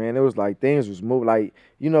faster, man. It was like things was moving. Like,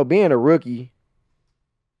 being a rookie,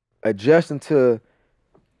 adjusting to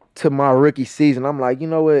my rookie season, I'm like,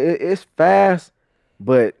 it's fast,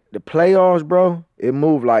 but the playoffs, bro, it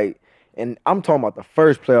moved like, and I'm talking about the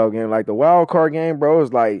first playoff game, like the wild card game, bro, it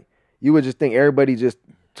was like, you would just think everybody just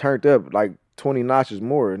turned up like 20 notches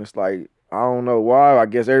more. And it's like, I don't know why. I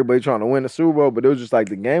guess everybody trying to win the Super Bowl, but it was just like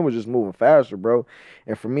the game was just moving faster, bro.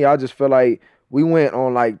 And for me, I just feel like we went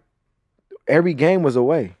on like every game was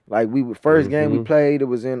away. Like first game we played, it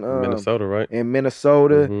was in Minnesota, right? In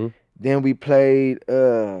Minnesota. Then we played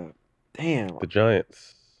the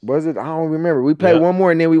Giants. Was it? I don't remember. We played one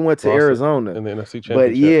more and then we went to Arizona. In the NFC Championship.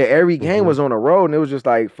 But yeah, every game was on the road, and it was just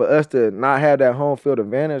like for us to not have that home field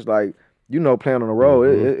advantage, like playing on the road,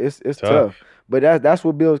 it's tough. But that's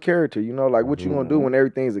what builds character, like what you gonna do when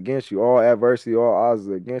everything's against you, all adversity, all odds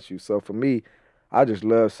are against you. So for me, I just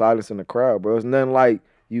love silencing the crowd, bro. It's nothing like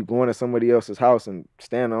you going to somebody else's house and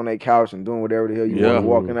standing on their couch and doing whatever the hell you want,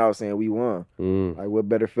 walking out saying we won. Like what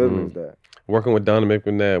better feeling is that? Working with Donovan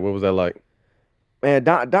McNabb, what was that like? Man,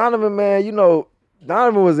 Donovan, man,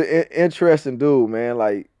 Donovan was an interesting dude, man.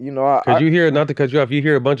 Like, Cause you hear, not to cut you off, you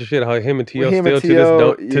hear a bunch of shit how him and T.O.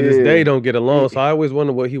 still to this day don't get along. So I always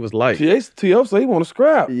wonder what he was like. T.O. say he want to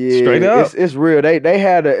scrap. Yeah, straight up. It's real. They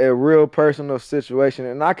had a real personal situation,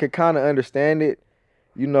 and I could kind of understand it,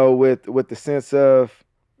 with the sense of,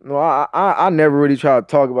 I never really try to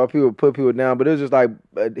talk about people, put people down, but it was just like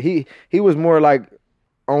he was more like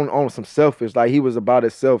on some selfish, like he was about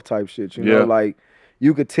himself type shit, like.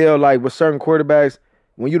 You could tell, like, with certain quarterbacks,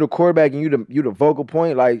 when you the quarterback and you the vocal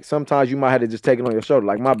point, like, sometimes you might have to just take it on your shoulder.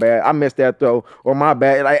 Like, my bad, I missed that throw, or my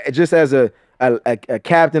bad. Like, just as a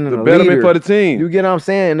captain and a leader. For the team. You get what I'm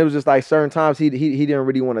saying? And it was just like certain times he didn't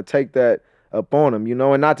really want to take that up on him, you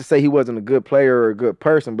know. And not to say he wasn't a good player or a good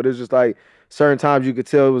person, but it's just like certain times you could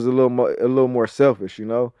tell it was a little more selfish, you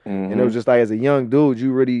know. And it was just like as a young dude,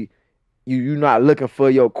 you really you're not looking for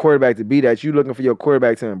your quarterback to be that. You looking for your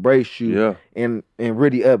quarterback to embrace you and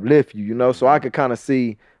really uplift you, you know. So I could kind of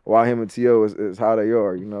see why him and T.O. is how they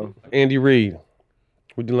are, you know. Andy Reid,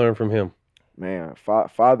 what'd you learn from him? Man,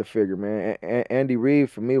 father figure, man. Andy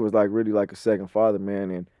Reid for me was like really like a second father,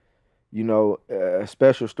 man. And you know, a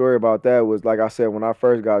special story about that was, like I said, when I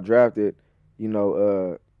first got drafted, you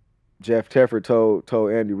know, Jeff Teffer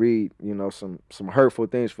told Andy Reid, you know, some hurtful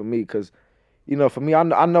things for me, because, you know, for me, I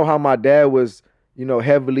know how my dad was, you know,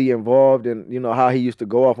 heavily involved, and you know how he used to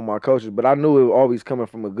go off on my coaches, but I knew it was always coming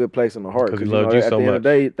from a good place in the heart. Because he loved you so much. At the end of the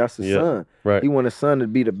day, that's his son. Right. He wanted his son to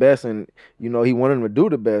be the best, and you know he wanted him to do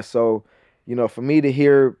the best. So, you know, for me to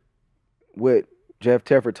hear what Jeff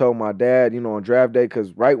Teffer told my dad, you know, on draft day,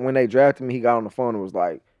 because right when they drafted me, he got on the phone and was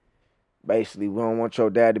like, basically, we don't want your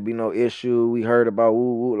dad to be no issue. We heard about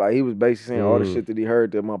woo-woo. Like, he was basically saying all the shit that he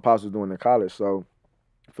heard that my pops was doing in college. So,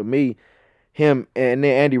 for me, him, and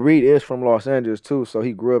then Andy Reid is from Los Angeles, too. So,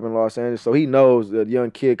 he grew up in Los Angeles. So, he knows, the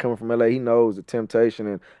young kid coming from L.A., he knows the temptation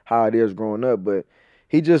and how it is growing up. But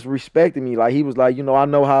he just respected me. Like, he was like, you know, I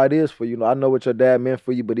know how it is for you. You know, I know what your dad meant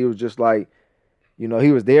for you. But he was just like, you know,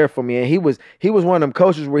 he was there for me. And he was one of them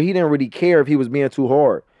coaches where he didn't really care if he was being too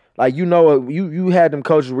hard. Like, you know, you had them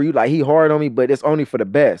coaches where you like, he hard on me, but it's only for the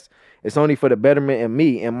best. It's only for the betterment in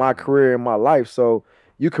me, in my career, in my life. So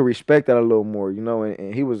you could respect that a little more, you know.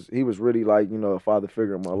 And he was really like, you know, a father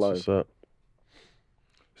figure in my life. What's up?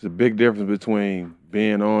 There's a big difference between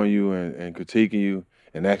being on you and critiquing you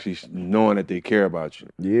and actually knowing that they care about you.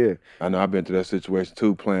 Yeah. I know I've been through that situation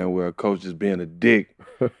too, playing where a coach is being a dick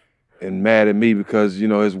and mad at me because, you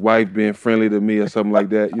know, his wife being friendly to me or something like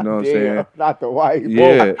that. You know what I'm saying? Not the wife.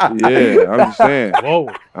 Yeah, yeah. I'm just saying. Whoa.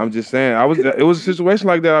 I'm just saying. It was a situation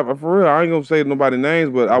like that. For real. I ain't gonna say nobody's names,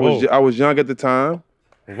 but I was young at the time.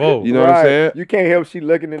 Whoa. You know what I'm saying? You can't help she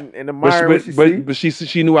looking in the mirror when she see. But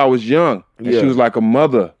she knew I was young. And she was like a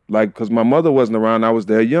mother. Like, because my mother wasn't around, I was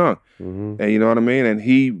there young. And you know what I mean? And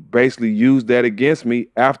he basically used that against me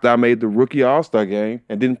after I made the rookie All-Star game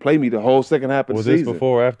and didn't play me the whole second half of the season. Was this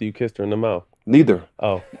before or after you kissed her in the mouth? Neither.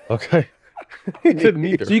 Oh, okay.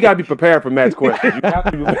 Neither. So you got to be prepared for Matt's question. You have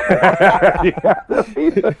to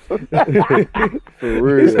be prepared. For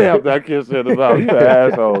real. He said after I kissed her in the mouth. You an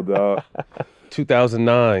asshole, dog.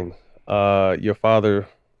 2009, your father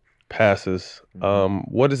passes.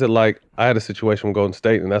 What is it like? I had a situation with Golden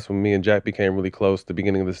State, and that's when me and Jack became really close. The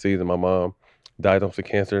beginning of the season, my mom diagnosed with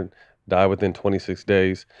cancer, died within 26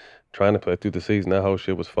 days. Trying to play through the season, that whole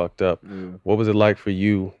shit was fucked up. What was it like for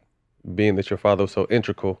you, being that your father was so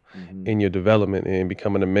integral in your development and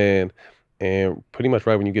becoming a man, and pretty much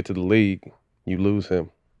right when you get to the league, you lose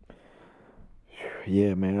him?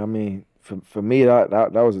 Yeah, man. I mean, for me,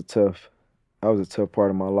 that was a tough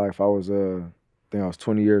part of my life. I was I think I was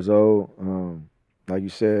 20 years old. Like you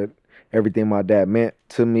said, everything my dad meant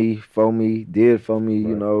to me, for me, did for me,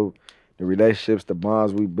 you know, the relationships, the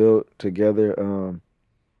bonds we built together.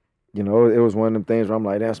 You know, it was one of them things where I'm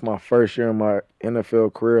like, that's my first year in my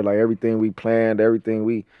NFL career. Like, everything we planned, everything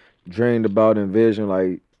we dreamed about, envisioned,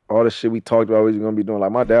 like, all the shit we talked about we was going to be doing.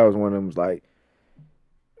 Like, my dad was one of them, was like,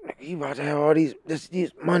 you about to have all these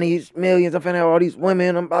money, these millions. I'm finna have all these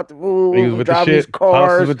women. I'm about to drive these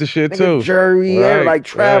cars. With the shit too. Jury, like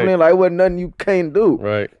traveling. Like, it wasn't nothing you can't do.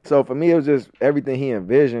 Right. So for me, it was just everything he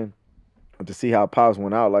envisioned. To see how Pops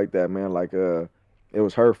went out like that, man, like it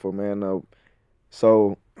was hurtful, man.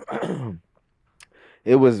 So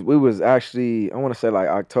we was actually, I want to say like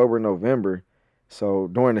October, November. So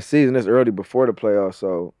during the season, it's early before the playoffs.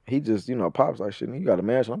 So he just, you know, Pops like, shit, you got a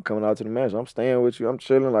mansion. I'm coming out to the mansion. I'm staying with you. I'm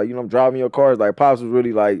chilling. Like, you know, I'm driving your cars. Like, Pops was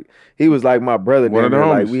really like, he was like my brother. One of the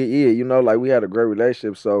like homies. you know, like we had a great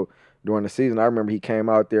relationship. So during the season, I remember he came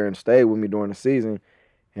out there and stayed with me during the season.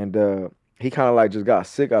 And he kind of like just got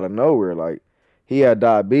sick out of nowhere. Like, he had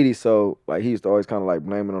diabetes. So like, he used to always kind of like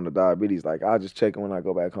blame it on the diabetes. Like, I'll just check him when I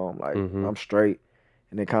go back home. Like, I'm straight.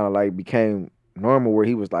 And it kind of like became normal where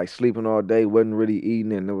he was like sleeping all day, wasn't really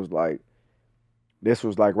eating, and it was like, this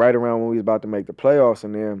was like right around when we was about to make the playoffs.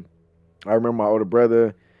 And then I remember my older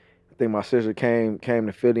brother, I think my sister came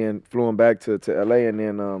to Philly and flew him back to LA, and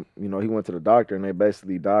then you know, he went to the doctor and they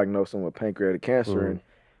basically diagnosed him with pancreatic cancer. And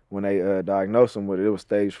when they diagnosed him with it, it was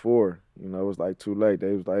stage 4. You know, it was like too late.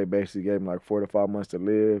 They was like, basically gave him like 4 to 5 months to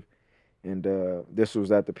live. And this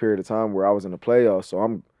was at the period of time where I was in the playoffs, so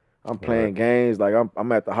I'm playing games, like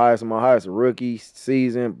I'm at the highest of my highest, rookie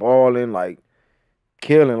season, balling, like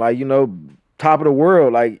killing, like, you know, top of the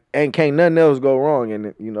world. Like, can't nothing else go wrong.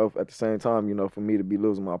 And, you know, at the same time, you know, for me to be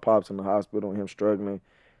losing my pops in the hospital and him struggling,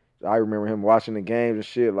 I remember him watching the games and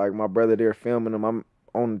shit. Like, my brother there filming him. I'm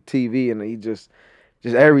on the TV, and he just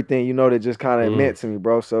everything, you know, that just kind of meant to me,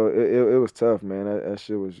 bro. So it was tough, man. That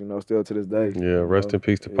shit was, you know, still to this day. Yeah, rest in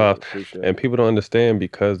peace to Pops. And people don't understand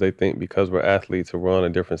because they think because we're athletes or we're on a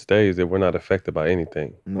different stage that we're not affected by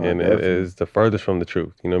anything. No, and definitely. it is the furthest from the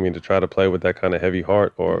truth. You know what I mean? To try to play with that kind of heavy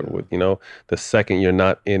heart or with, you know, the second you're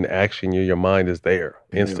not in action, your mind is there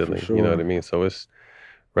instantly. Yeah, for sure. You know what I mean? So it's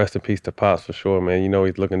rest in peace to Pops for sure, man. You know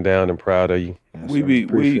he's looking down and proud of you.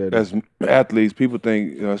 We as athletes, people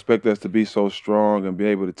think, you know, expect us to be so strong and be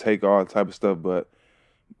able to take all type of stuff. But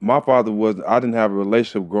my father I didn't have a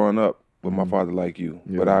relationship growing up with my father like you.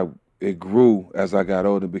 Yeah. But it grew as I got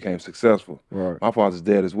older and became successful. Right. My father's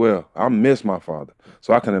dead as well. I miss my father.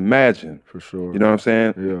 So I can imagine. For sure. You know what I'm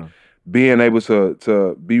saying? Yeah. Being able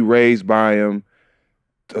to be raised by him,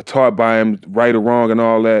 taught by him, right or wrong and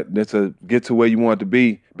all that, then to get to where you want to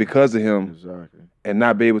be because of him. Exactly. And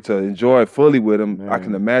not be able to enjoy it fully with him, Man. I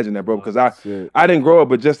can imagine that, bro. Because I didn't grow up,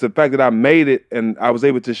 but just the fact that I made it and I was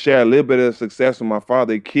able to share a little bit of success with my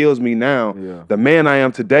father, it kills me now. Yeah. The man I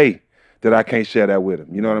am today, that I can't share that with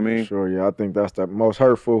him. You know what I mean? Sure, yeah. I think that's the most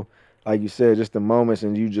hurtful, like you said, just the moments,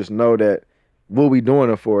 and you just know that what we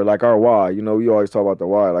doing it for, like our why. You know, we always talk about the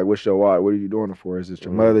why. Like, what's your why? What are you doing it for? Is it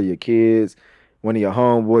your mother, your kids, one of your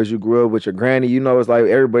homeboys you grew up with, your granny? You know, it's like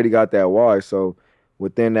everybody got that why. So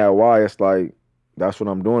within that why, it's like, that's what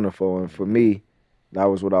I'm doing it for. And for me, that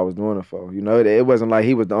was what I was doing it for. You know, it wasn't like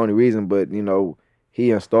he was the only reason, but, you know,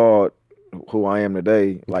 he installed who I am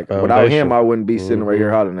today. Like, without him, I wouldn't be sitting right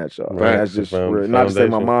here hollering at y'all. Right. That's just real. Not to say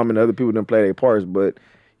my mom and other people didn't play their parts, but,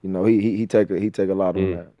 you know, he take a lot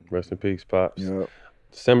on that. Rest in peace, Pops. Yep.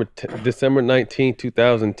 December 19,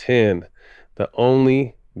 2010, the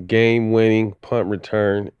only game-winning punt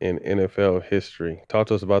return in NFL history. Talk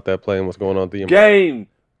to us about that play and what's going on through your mind. Game,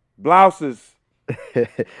 blouses,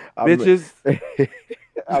 bitches.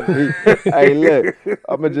 Hey, look,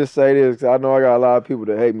 I'm gonna just say this, 'cause I know I got a lot of people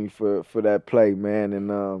that hate me for that play, man. And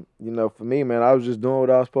you know, for me, man, I was just doing what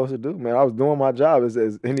I was supposed to do, man. I was doing my job, as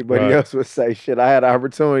anybody else would say. Shit, I had an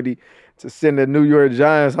opportunity to send the New York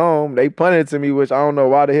Giants home. They punted to me, which I don't know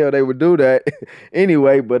why the hell they would do that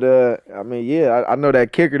anyway. But I mean, yeah, I know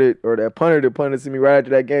that kicker that punter that punted to me right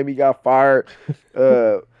after that game, he got fired.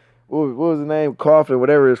 What was his name? Coughlin,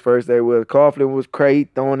 whatever his first name was. Coughlin was crazy,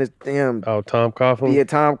 throwing his damn. Oh, Tom Coughlin? Yeah,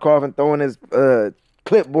 Tom Coughlin throwing his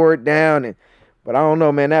clipboard down. But I don't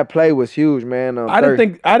know, man. That play was huge, man. I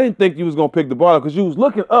didn't think you was gonna pick the ball up because you was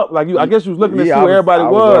looking up, like I guess you was looking to see where everybody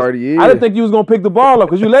was. I didn't think you was gonna pick the ball up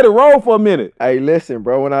because you let it roll for a minute. Hey, listen,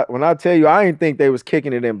 bro. When I tell you, I didn't think they was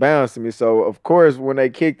kicking it in bounds to me. So of course, when they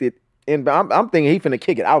kicked it in, I'm thinking he finna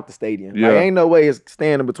kick it out the stadium. Yeah. Like, ain't no way it's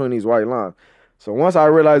standing between these white lines. So once I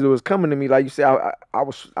realized it was coming to me, like you said, I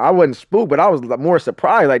wasn't spooked, but I was more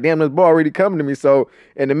surprised. Like, damn, this ball already coming to me. So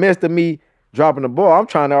in the midst of me dropping the ball, I'm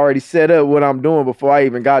trying to already set up what I'm doing before I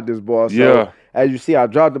even got this ball. So as you see, I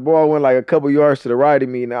dropped the ball, went like a couple yards to the right of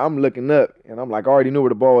me. Now I'm looking up, and I'm like, I already knew where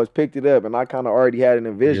the ball was, picked it up, and I kind of already had an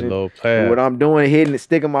envision what I'm doing, hitting it,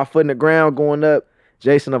 sticking my foot in the ground, going up.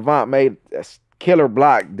 Jason Avant made a killer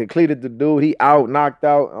block, depleted the dude. He out, knocked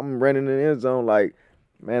out. I'm running in the end zone like,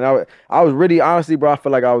 man, I was really, honestly, bro, I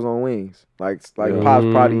feel like I was on wings. Like Pops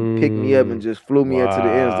probably picked me up and just flew me into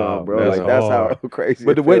the end zone, bro. That's how crazy.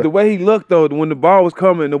 But the way he looked though, when the ball was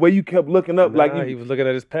coming, the way you kept looking up, he was looking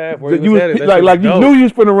at his path where he you was headed. Like you knew you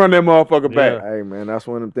was finna run that motherfucker back. Hey, man, that's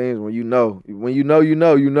one of them things when you know,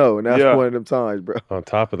 and that's one of them times, bro. On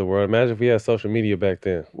top of the world. Imagine if we had social media back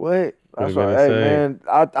then. What? That's Would've right. been Hey, insane.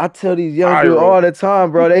 man, I tell these young dudes all the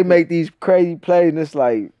time, bro. They make these crazy plays, and it's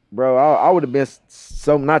like, bro, I would have been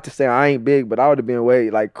so, not to say I ain't big, but I would have been way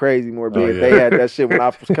like crazy more big if they had that shit when I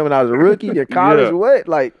was coming out as a rookie in college. What?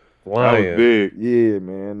 Like, that was big. Yeah,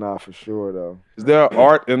 man, nah, for sure though. Is there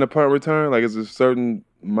art in the punt return? Like, is there a certain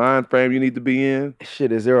mind frame you need to be in?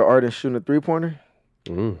 Shit, is there an art in shooting a 3-pointer?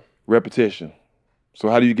 Repetition. So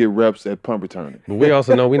how do you get reps at punt returning? But we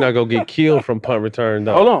also know we're not gonna get killed from punt return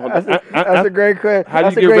though. Hold on. That's a great question. How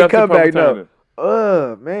That's do you a get great reps at punt comeback,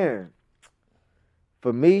 returning? Man.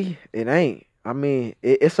 For me, it ain't. I mean,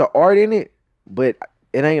 it's an art in it, but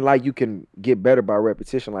it ain't like you can get better by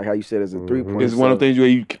repetition, like how you said as a 3-pointer. It's one of the things where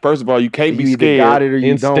you, first of all, you can't be scared. You either got it or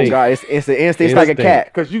you don't got it. It's an instinct. It's like a cat.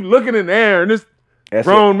 Because you looking in the air and this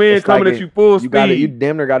grown man coming at you full speed. You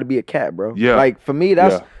damn near got to be a cat, bro. Yeah. Like, for me,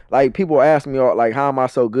 that's like, people ask me, like, how am I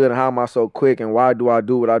so good and how am I so quick and why do I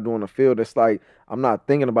do what I do on the field? It's like, I'm not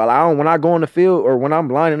thinking about it. When I go on the field or when I'm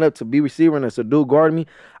lining up to be receiver and it's a dude guarding me,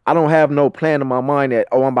 I don't have no plan in my mind that,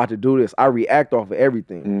 oh, I'm about to do this. I react off of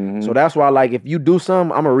everything. So that's why, like, if you do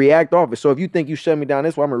something, I'm going to react off it. So if you think you shut me down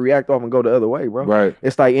this way, I'm going to react off and go the other way, bro. Right.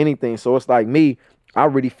 It's like anything. So it's like me, I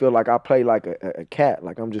really feel like I play like a cat.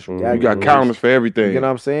 Like I'm just reacting. You got counters for everything. You know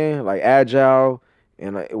what I'm saying? Like agile.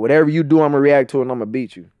 And whatever you do, I'm going to react to it and I'm going to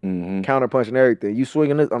beat you. Counter punching everything. You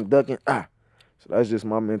swinging this, I'm ducking. So that's just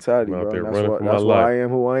my mentality, bro. That's why I am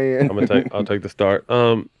who I am. I'll take the start.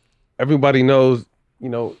 Everybody knows, you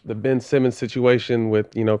know, the Ben Simmons situation with,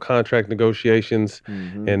 you know, contract negotiations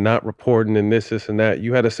and not reporting and this and that.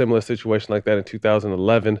 You had a similar situation like that in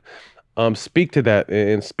 2011. Speak to that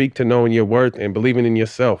and speak to knowing your worth and believing in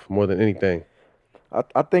yourself more than anything.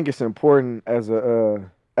 I think it's important as an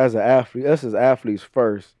athlete, us as athletes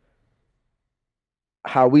first,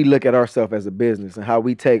 how we look at ourselves as a business and how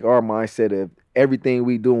we take our mindset of everything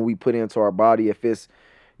we do and we put into our body. If it's,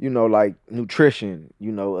 you know, like nutrition,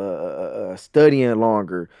 you know, studying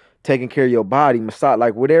longer, taking care of your body, massage,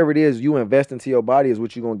 like whatever it is you invest into your body is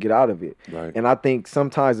what you're going to get out of it. Right. And I think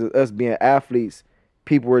sometimes us being athletes,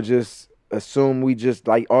 people are just assume we just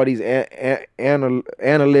like all these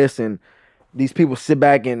analysts and these people sit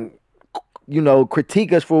back and, you know,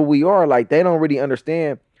 critique us for who we are. Like they don't really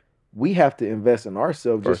understand we have to invest in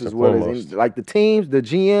ourselves just as well as like the teams, the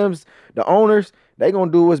GMs, the owners. They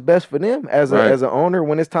gonna do what's best for them as an owner.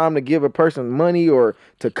 When it's time to give a person money or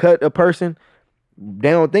to cut a person,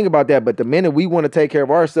 they don't think about that. But the minute we want to take care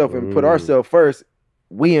of ourselves and put ourselves first,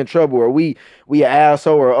 we in trouble or we an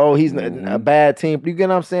asshole or oh he's a bad team. You get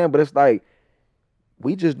what I'm saying? But it's like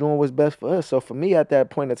we just doing what's best for us. So for me at that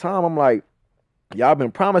point in time, I'm like, y'all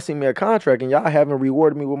been promising me a contract and y'all haven't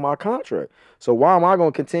rewarded me with my contract. So why am I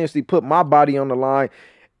gonna continuously put my body on the line?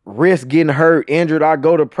 Risk getting hurt, injured, I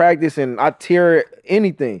go to practice and I tear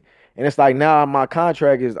anything. And it's like now my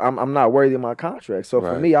contract is I'm not worthy of my contract. So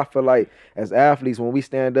for me, I feel like as athletes, when we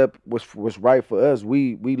stand up what's right for us,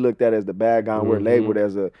 we looked at as the bad guy and we're labeled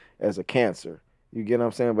as a cancer. You get what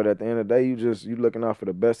I'm saying? But at the end of the day, you looking out for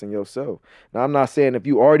the best in yourself. Now I'm not saying if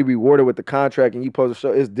you already rewarded with the contract and you supposed to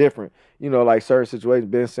show, it's different. You know, like certain situations,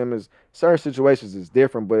 Ben Simmons, certain situations is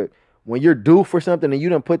different, but when you're due for something and you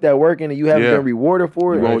didn't put that work in and you haven't been rewarded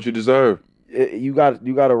for it, you want what you deserve. You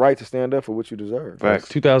got a right to stand up for what you deserve. Facts.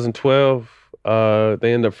 2012,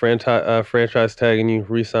 they end up franchise tagging you,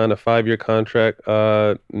 re-signed a 5-year contract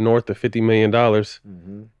north of $50 million.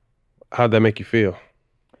 How'd that make you feel?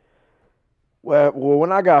 Well,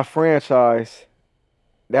 when I got franchised,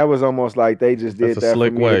 that was almost like they just did that for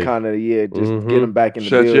me to kind of just get them back in the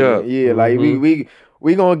building. You up. Yeah, like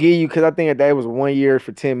we gonna give you, because I think that was 1 year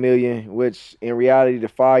for $10 million, which in reality the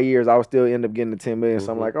 5 years I would still end up getting the $10 million.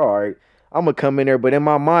 So I'm like, all right, I'm gonna come in there, but in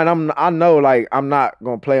my mind I know like I'm not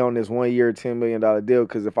gonna play on this 1 year $10 million deal,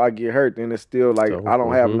 because if I get hurt, then it's still like I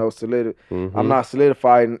don't have no solidity. I'm not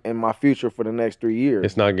solidified in my future for the next 3 years.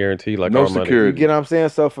 It's not guaranteed like no our security. money. You get what I'm saying?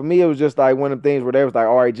 So for me, it was just like one of the things where they was like,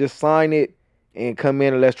 all right, just sign it and come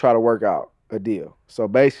in and let's try to work out a deal. So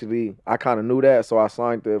basically, I kind of knew that, so I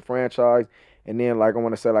signed the franchise. And then, like, I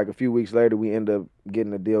want to say, like, a few weeks later, we end up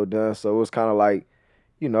getting the deal done. So it was kind of like,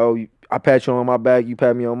 you know, I pat you on my back, you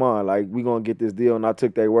pat me on mine. Like, we going to get this deal. And I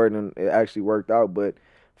took their word, and it actually worked out. But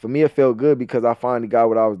for me, it felt good because I finally got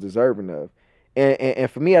what I was deserving of.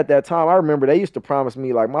 And for me at that time, I remember they used to promise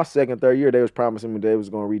me, like, my second, third year, they was promising me they was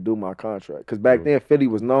going to redo my contract. Because back then, Philly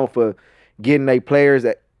was known for getting their players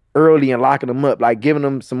early and locking them up, like giving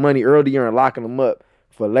them some money earlier and locking them up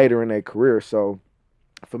for later in their career. So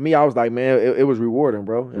for me, I was like, man, it was rewarding,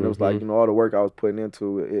 bro. And it was like, you know, all the work I was putting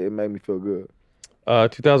into it, it made me feel good.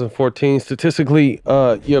 2014, statistically,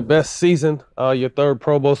 your best season, your third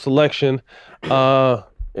Pro Bowl selection, and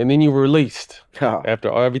then you were released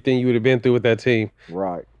after everything you would have been through with that team.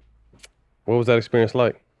 Right. What was that experience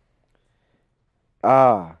like?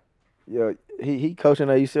 Yeah, he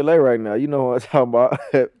coaching at UCLA right now. You know what I'm talking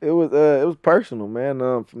about. It was personal, man.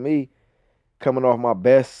 For me, coming off my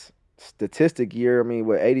best statistic year, I mean,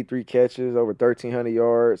 with 83 catches, over 1,300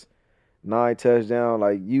 yards, 9 touchdowns.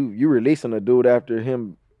 Like you releasing a dude after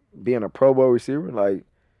him being a Pro Bowl receiver. Like,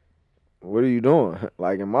 what are you doing?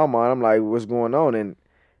 Like in my mind, I'm like, what's going on? And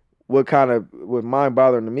what mind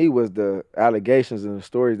bothering to me was the allegations and the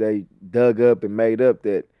stories they dug up and made up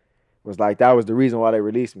that was like that was the reason why they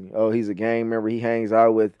released me. Oh, he's a gang member. He hangs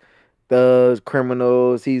out with thugs,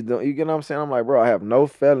 criminals. You get what I'm saying? I'm like, bro, I have no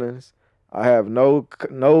felons. I have no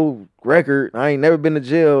record. I ain't never been to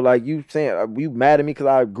jail. Like you saying, you mad at me because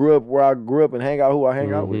I grew up where I grew up and hang out who I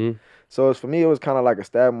hang out with. So for me, it was kind of like a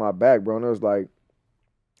stab in my back, bro. And it was like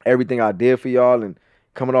everything I did for y'all and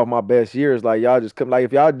coming off my best years, like y'all just come. Like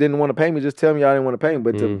if y'all didn't want to pay me, just tell me y'all didn't want to pay me.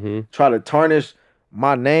 But to try to tarnish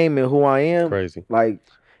my name and who I am, crazy. Like,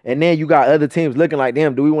 And then you got other teams looking like,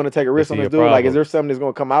 damn, do we want to take a risk on this dude? Like, is there something that's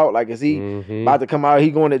gonna come out? Like, is he about to come out? He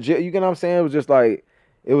going to jail? You get what I'm saying? It was just like,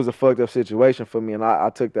 it was a fucked up situation for me, and I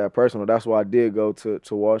took that personal. That's why I did go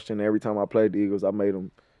to Washington. Every time I played the Eagles, I made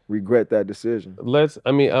them regret that decision.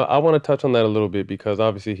 I want to touch on that a little bit because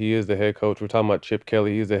obviously he is the head coach. We're talking about Chip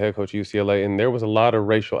Kelly. He's the head coach of UCLA, and there was a lot of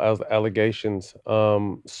racial allegations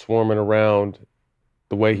swarming around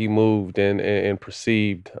the way he moved and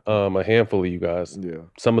perceived a handful of you guys. Yeah.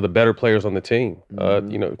 Some of the better players on the team.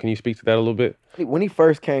 You know, can you speak to that a little bit? When he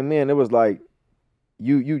first came in, it was like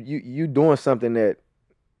you doing something that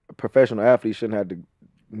a professional athlete shouldn't have to,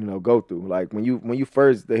 you know, go through. Like when you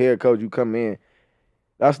first the head coach, you come in.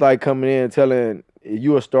 That's like coming in and telling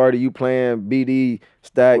you a starter, you playing BD,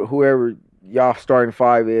 Stack, whoever y'all starting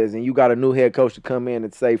five is, and you got a new head coach to come in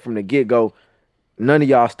and say from the get-go, none of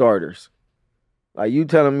y'all starters. Like you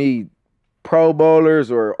telling me Pro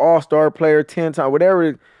Bowlers or All-Star player 10 times,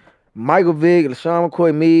 whatever, Michael Vick, LaShawn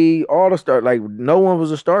McCoy, me, all the start, like no one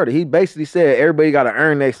was a starter. He basically said everybody got to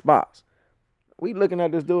earn their spots. We looking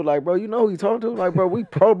at this dude like, bro, you know who he talking to? Like, bro, we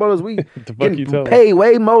Pro Bowlers, we getting paid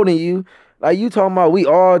way more than you. Like, you talking about we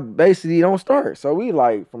all basically don't start. So we,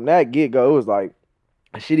 like, from that get-go, it was like,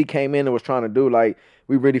 shit he came in and was trying to do, like,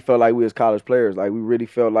 we really felt like we was college players. Like, we really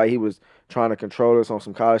felt like he was trying to control us on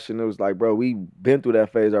some college shit. And it was like, bro, we been through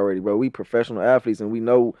that phase already, bro. We professional athletes, and we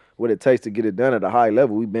know what it takes to get it done at a high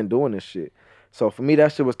level. We've been doing this shit. So for me,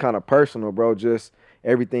 that shit was kind of personal, bro, just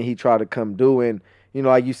everything he tried to come do. And, you know,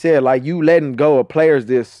 like you said, like, you letting go of players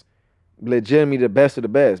this legitimately the best of the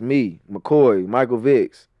best. Me, McCoy, Michael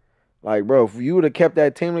Vicks. Like, bro, if you would have kept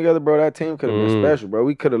that team together, bro, that team could have been special, bro.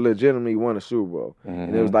 We could have legitimately won a Super Bowl.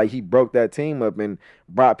 And it was like he broke that team up and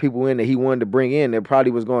brought people in that he wanted to bring in that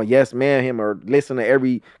probably was going to yes man him or listen to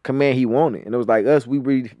every command he wanted. And it was like us, we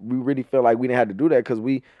really felt like we didn't have to do that because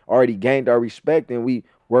we already gained our respect and we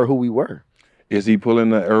were who we were. Is he pulling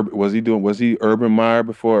the was he Urban Meyer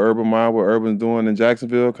before Urban Meyer, what Urban's doing in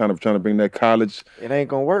Jacksonville, kind of trying to bring that college? It ain't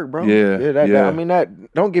gonna work, bro. Yeah. I mean,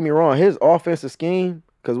 don't get me wrong, his offensive scheme.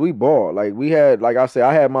 Because we balled. Like, we had, like I said,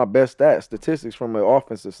 I had my best statistics from the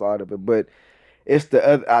offensive side of it. But it's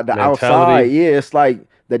the outside. Yeah, it's like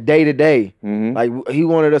the day-to-day. Like, he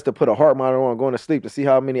wanted us to put a heart monitor on going to sleep to see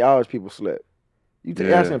how many hours people slept. You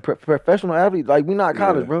asking professional athletes, like, we not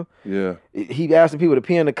college, bro. Yeah. He asking people to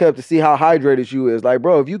pee in the cup to see how hydrated you is. Like,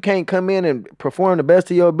 bro, if you can't come in and perform the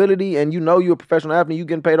best of your ability and you know you're a professional athlete, you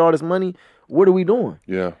getting paid all this money, what are we doing?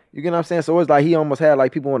 Yeah. You get what I'm saying? So it's like he almost had,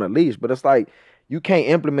 like, people on a leash. But it's like, you can't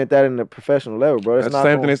implement that in the professional level, bro. That's the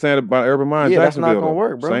same thing they saying about Urban Meyer. Yeah, that's not gonna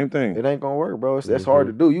work, bro. Same thing. It ain't gonna work, bro. That's hard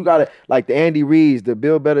to do. You gotta, like the Andy Reids, the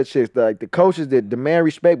Bill Belichick, like the coaches that demand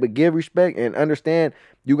respect but give respect and understand.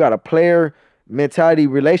 You got a player mentality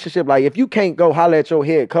relationship. Like if you can't go holler at your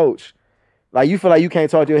head coach, like you feel like you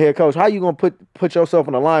can't talk to your head coach, how you gonna put yourself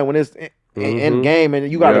on the line when it's in game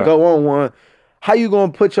and you gotta go on one? How you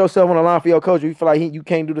gonna put yourself on the line for your coach if you feel like you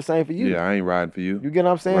can't do the same for you? Yeah, I ain't riding for you. You get what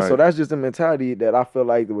I'm saying? Right. So that's just the mentality that I feel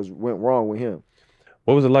like went wrong with him.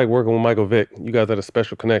 What was it like working with Michael Vick? You guys had a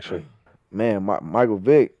special connection. Man, Michael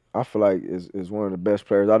Vick, I feel like is one of the best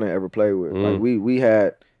players I didn't ever play with. Like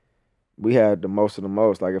we had the most of the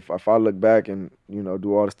most. Like if I look back and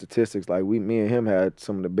do all the statistics, like me and him had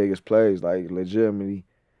some of the biggest plays. Like legitimately,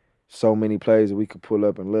 so many plays that we could pull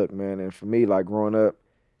up and look, man. And for me, like growing up,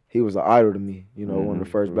 he was an idol to me, one of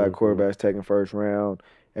the first black quarterbacks taken first round,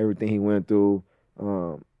 everything he went through.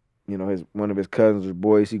 One of his cousins or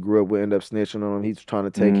boys he grew up with ended up snitching on him. He's trying to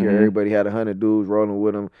take care of everybody. He had 100 dudes rolling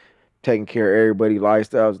with him, taking care of everybody,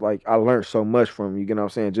 lifestyles. Like, I learned so much from him, you get what I'm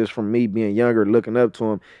saying? Just from me being younger, looking up to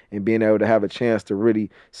him and being able to have a chance to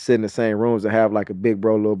really sit in the same rooms and have like a big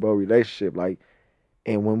bro, little bro relationship. Like,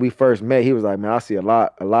 and when we first met, he was like, man, I see a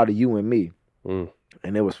lot of you in me.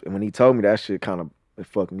 And it was, when he told me that shit kind of, it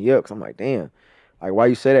fucked me up because I'm like, damn, like, why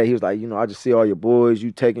you say that? He was like, I just see all your boys,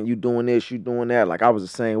 you doing this, you doing that. Like, I was the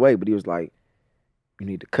same way, but he was like, you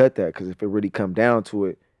need to cut that because if it really come down to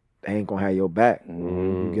it, they ain't gonna have your back.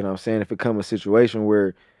 You get what I'm saying? If it come a situation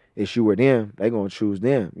where it's you or them, they gonna choose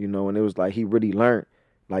them, And it was like he really learned,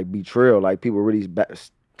 like, betrayal. Like, people really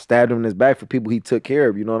stabbed him in his back for people he took care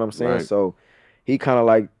of, you know what I'm saying? Right. So he kind of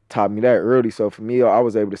like taught me that early. So for me, I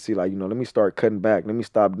was able to see like, let me start cutting back. Let me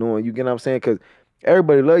stop doing, you get what I'm saying? Because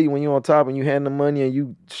everybody love you when you on top and you handling money and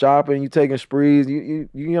you shopping, you taking sprees. You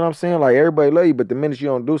know what I'm saying? Like, everybody love you, but the minute you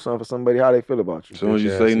don't do something for somebody, how they feel about you? As soon as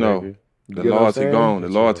you say no, the loyalty gone. The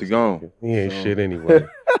loyalty gone. He ain't shit anyway.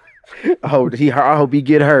 I hope he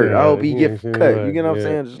get hurt. I hope he get cut. You get what I'm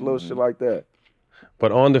saying? Just little shit like that.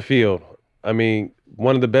 But on the field, I mean,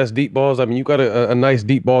 one of the best deep balls. I mean, you got a nice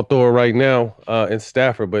deep ball thrower right now in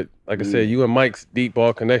Stafford, but Like I said, you and Mike's deep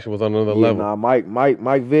ball connection was on another level. Nah,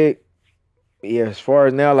 Mike Vick. Yeah, as far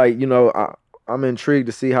as now, like, you know, I'm intrigued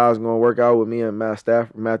to see how it's gonna work out with me and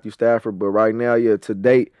Matthew Stafford. But right now, yeah, to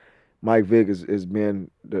date, Mike Vick has been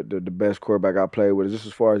the best quarterback I played with. Just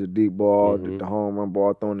as far as the deep ball, the home run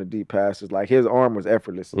ball, throwing the deep passes. Like, his arm was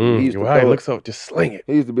effortless. He used to he looks up, just sling it.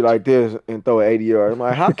 He used to be like this and throw it 80 yards. I'm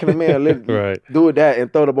like, how can a man literally do that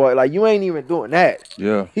and throw the ball? Like, you ain't even doing that.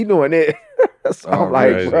 Yeah. He doing it. So I'm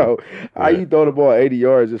like, crazy. bro, how you throw the ball 80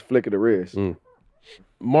 yards, just flick of the wrist?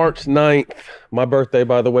 March 9th, my birthday,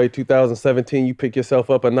 by the way, 2017, you pick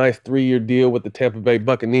yourself up a nice 3-year deal with the Tampa Bay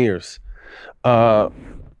Buccaneers. What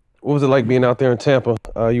was it like being out there in Tampa?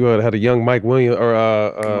 You had a young Mike Williams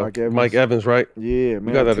or Mike Evans, right? Yeah,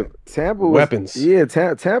 man. You got Tampa was, weapons. Yeah,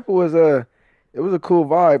 Tampa was it was a cool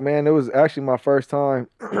vibe, man. It was actually my first time.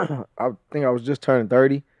 I think I was just turning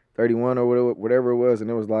 30, 31 or whatever it was, and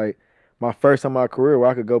it was like my first time in my career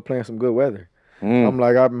where I could go play in some good weather. I'm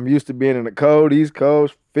like, I'm used to being in the cold, East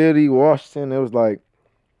Coast, Philly, Washington. It was like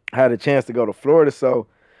I had a chance to go to Florida. So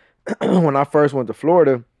when I first went to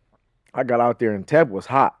Florida, I got out there and Tampa was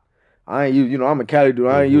hot. I ain't used, I'm a Cali dude.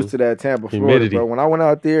 I ain't used to that Tampa, Florida, humidity. Bro. When I went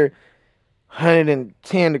out there,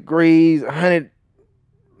 110 degrees, 100%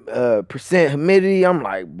 humidity. I'm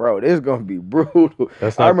like, bro, this is gonna be brutal.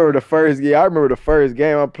 I remember the first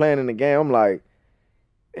game I'm playing in the game. I'm like,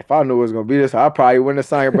 if I knew it was gonna be this, I probably wouldn't have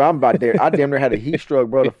signed, bro. I'm about there. I damn near had a heat stroke,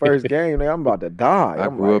 bro. The first game, like, I'm about to die. I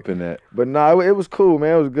grew up in that. But nah, it was cool,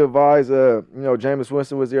 man. It was good vibes. Jameis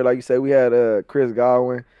Winston was there, like you said. We had Chris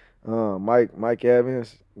Godwin, Mike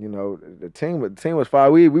Evans. The team was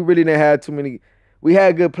fine. We really didn't have too many. We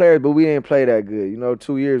had good players, but we didn't play that good.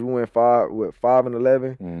 2 years we went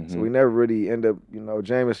 5-11, so we never really end up.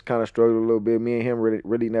 Jameis kind of struggled a little bit. Me and him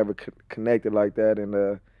really never connected like that,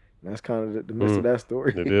 and that's kind of the midst of that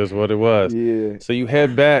story. It is what it was. Yeah. So you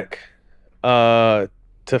head back to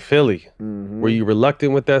Philly. Were you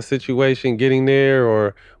reluctant with that situation, getting there,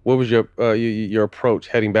 or what was your approach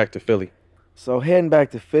heading back to Philly? So heading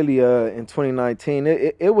back to Philly in 2019,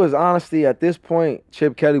 it was honestly at this point,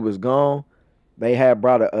 Chip Kelly was gone. They had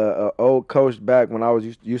brought a old coach back when I was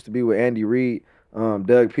used to be with Andy Reid.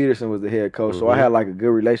 Doug Peterson was the head coach, so I had like a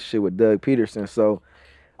good relationship with Doug Peterson. So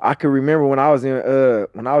I could remember when I was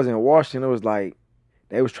in Washington, it was like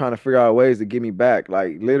they was trying to figure out ways to get me back.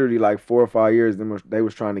 Like literally, like 4 or 5 years, they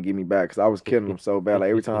was trying to get me back because I was killing them so bad. Like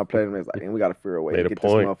every time I played them, it's like, man, we got to figure a way to get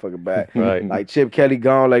this motherfucker back. Right. Like Chip Kelly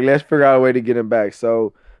gone. Like let's figure out a way to get him back.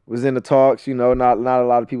 So was in the talks. Not a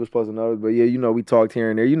lot of people supposed to know this, but yeah, we talked here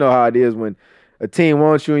and there. You know how it is when a team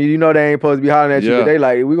wants you and you know they ain't supposed to be hollering at you, but they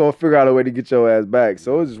like, we gonna figure out a way to get your ass back.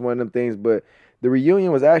 So it was just one of them things. But the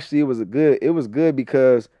reunion was actually it was good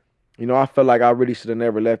because I felt like I really should have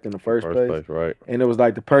never left in the first place. Right. And it was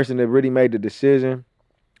like the person that really made the decision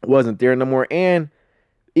wasn't there no more. And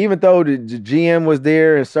even though the GM was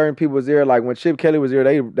there and certain people was there, like when Chip Kelly was there,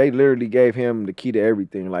 they literally gave him the key to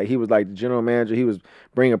everything. Like he was like the general manager. He was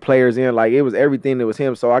bringing players in. Like it was everything that was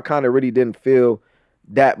him. So I kind of really didn't feel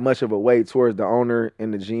that much of a weight towards the owner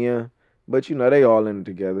and the GM. But, they all in it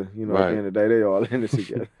together. At the end of the day, they all in it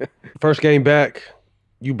together. First game back,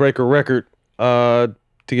 you break a record to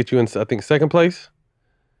get you in, I think, second place.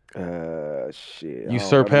 Shit. You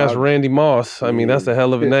surpassed Randy Moss. I mean, that's a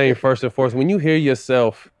hell of a name, first and foremost. When you hear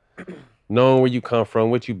yourself, knowing where you come from,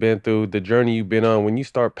 what you've been through, the journey you've been on, when you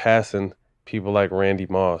start passing people like Randy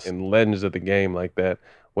Moss and legends of the game like that,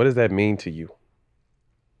 what does that mean to you?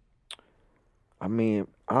 I mean,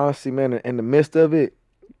 honestly, man, in the midst of it,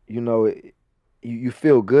 you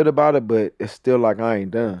feel good about it, but it's still like I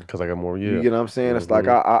ain't done. Because I got more years. You get what I'm saying? It's like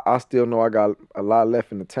I still know I got a lot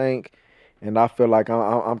left in the tank, and I feel like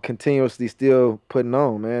I'm continuously still putting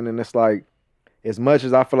on, man. And it's like, as much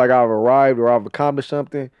as I feel like I've arrived or I've accomplished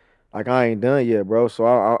something, like I ain't done yet, bro. So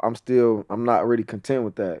I'm not really content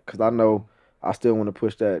with that because I know I still want to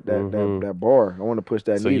push that bar. I want to push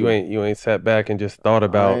that so needle. you ain't sat back and just thought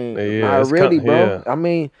about not really, bro. I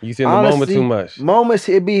mean, you see in the moment too much. Moments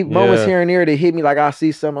moments here and there that hit me like I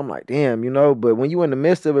see something. I'm like, damn, But when you in the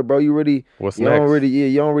midst of it, bro, you don't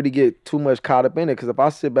really get too much caught up in it. Because if I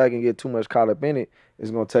sit back and get too much caught up in it,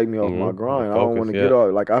 it's gonna take me off my grind. I don't want to get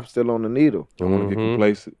off. Like I'm still on the needle. I want to get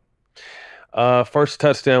complacent. First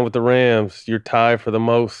touchdown with the Rams. You're tied for the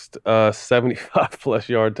most 75-plus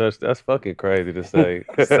yard touchdowns. That's fucking crazy to say.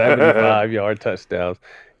 75-yard touchdowns.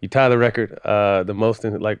 You tie the record. The most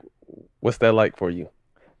in what's that like for you?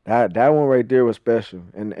 That one right there was special,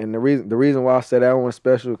 and the reason why I said that one was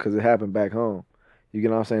special because it happened back home. You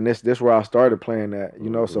get what I'm saying? This where I started playing that.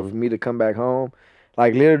 So for me to come back home,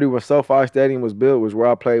 like literally when SoFi Stadium was built was where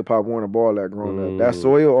I played Pop Warner ball at growing up. That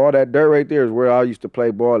soil, all that dirt right there is where I used to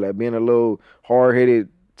play ball at. Being a little hard-headed,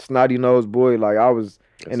 snotty-nosed boy, like I was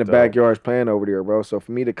in the backyards playing over there, bro. So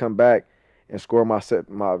for me to come back and score my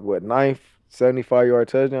ninth 75-yard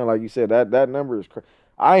touchdown, like you said, that number is crazy.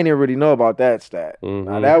 I ain't even really know about that stat.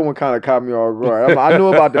 Now that one kind of caught me off guard. I knew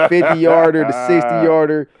about the 50-yarder, the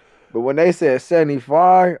 60-yarder. But when they said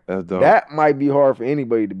 75, that might be hard for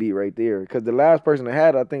anybody to beat right there. Because the last person that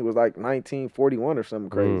had it, I think, was like 1941 or something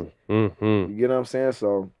crazy. You get what I'm saying?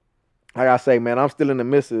 So, like I say, man, I'm still in the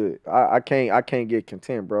midst of it. I can't get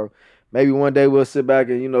content, bro. Maybe one day we'll sit back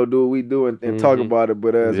and, do what we do and talk about it.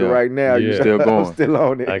 But as of right now, still going. I'm still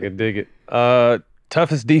on it. I can dig it.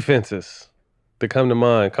 Toughest defenses that come to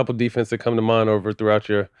mind. A couple defenses that come to mind throughout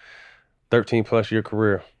your 13-plus year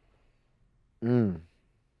career.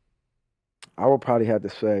 I would probably have to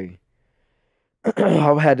say,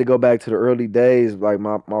 I would have to go back to the early days, like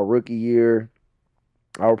my rookie year.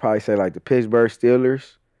 I would probably say like the Pittsburgh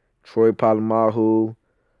Steelers, Troy Polamalu,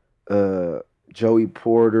 Joey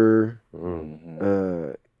Porter,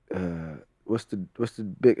 what's the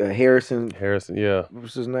big Harrison? Harrison, yeah.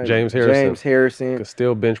 What's his name? James Harrison. James Harrison. Could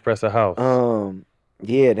still bench press a house.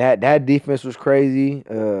 Yeah, that defense was crazy.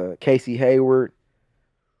 Casey Hayward.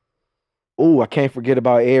 Ooh, I can't forget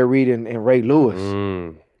about Ed Reid and Ray Lewis.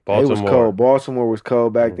 Baltimore. It was cold. Baltimore was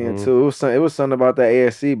cold back then too. It was something about that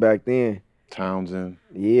AFC back then. Townsend.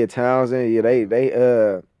 Yeah, Townsend. Yeah,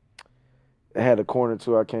 they had a corner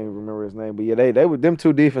too. I can't remember his name, but yeah, they were them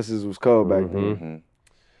two defenses was cold back then.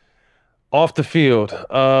 Off the field,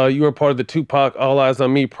 you were part of the Tupac All Eyes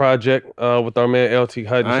on Me project with our man LT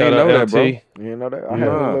Hutton. Shout out LT. You didn't know that? I had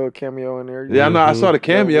a little cameo in there. Yeah, I know. I saw the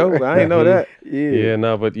cameo, but I didn't know that.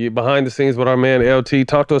 But behind the scenes with our man LT.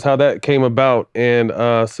 Talk to us how that came about and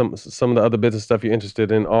some of the other business stuff you're interested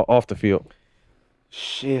in off the field.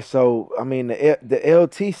 Shit, so I mean the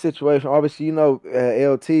LT situation, obviously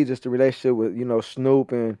LT just the relationship with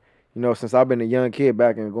Snoop and since I've been a young kid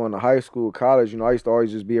back and going to high school, college, I used to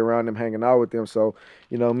always just be around them, hanging out with them. So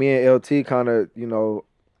me and LT kind of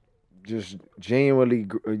just genuinely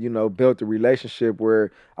built a relationship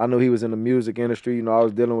where I knew he was in the music industry. I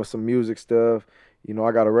was dealing with some music stuff.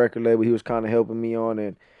 I got a record label he was kind of helping me on,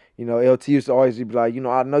 and LT used to always be like,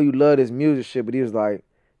 I know you love this music shit, but he was like,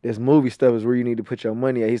 this movie stuff is where you need to put your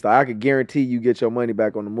money at. He's like, I could guarantee you get your money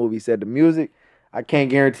back on the movie. He said, the music, I can't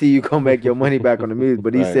guarantee you gonna make your money back on the music.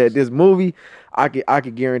 But he said, this movie, I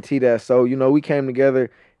could guarantee that. So, we came together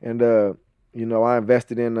and, I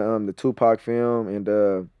invested in the Tupac film.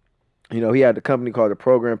 And, he had the company called the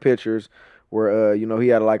Program Pictures where, he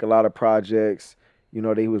had like a lot of projects,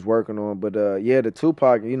 that he was working on. But, the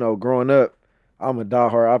Tupac, growing up, I'm a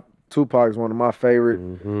diehard. Tupac is one of my favorite.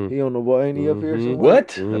 He on the wall, ain't he up here somewhere?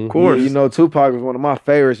 What? Of course. Yeah, Tupac was one of my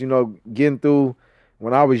favorites. Getting through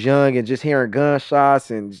when I was young and just hearing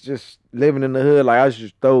gunshots and just living in the hood, like I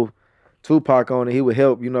just throw Tupac on it. He would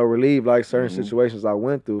help, relieve like certain situations I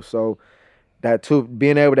went through. So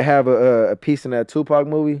being able to have a piece in that Tupac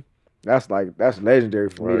movie, that's legendary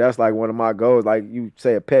for me. That's like one of my goals. Like you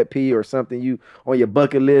say a pet peeve or something you on your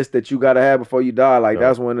bucket list that you gotta have before you die. Like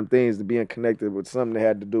that's one of them things, to being connected with something that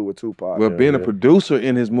had to do with Tupac. Well, being a producer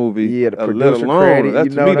in his movie, the producer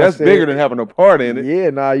credit, to me, that's bigger than having a part in it.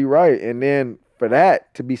 Yeah, you're right. And then for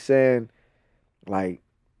that to be saying like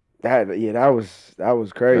that, that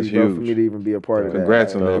was crazy, bro, for me to even be a part of that.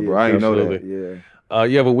 Congrats on that, bro. I didn't know that. Yeah.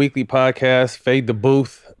 You have a weekly podcast, Fade the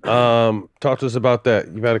Booth. Talk to us about that.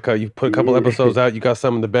 You put a couple episodes out. You got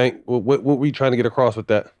some in the bank. What were you trying to get across with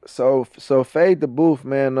that? So Fade the Booth,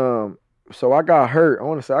 man. So I got hurt. I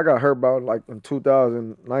want to say I got hurt about like in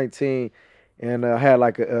 2019, and I had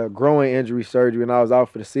like a growing injury surgery, and I was out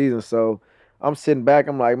for the season. So I'm sitting back.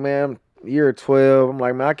 I'm like, man, year 12. I'm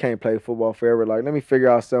like, man, I can't play football forever. Like, let me figure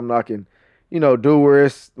out something I can, do where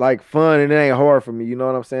it's like fun and it ain't hard for me. You know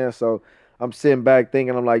what I'm saying? So I'm sitting back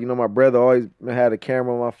thinking, I'm like, my brother always had a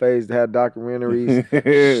camera on my face, had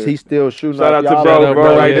documentaries. He's still shooting. Shout out to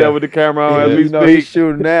bro right there with the camera on as we speak. He's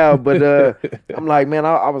shooting now. But I'm like, man,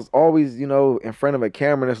 I was always, in front of a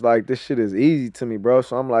camera, and it's like, this shit is easy to me, bro.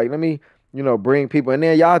 So I'm like, let me, bring people. And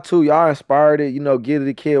then y'all inspired it, give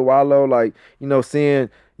the kid Wallow, like, seeing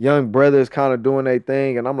young brothers kind of doing their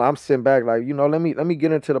thing. And I'm sitting back like, let me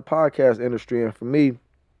get into the podcast industry. And for me,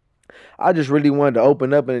 I just really wanted to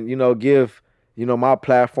open up and, give, my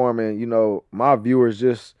platform and, my viewers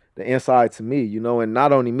just the insight to me, and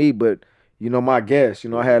not only me, but, my guests.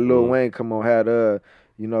 I had Lil Wayne come on, had,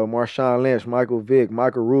 Marshawn Lynch, Michael Vick,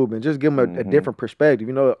 Michael Rubin, just give them a different perspective.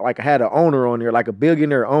 Like I had an owner on there, like a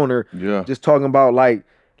billionaire owner, just talking about like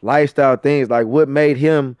lifestyle things, like what made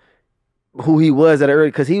him who he was at early,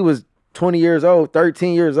 because he was 20 years old,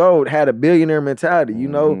 13 years old, had a billionaire mentality. You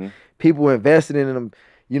know, people invested in him.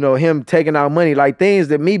 You know, him taking out money, like things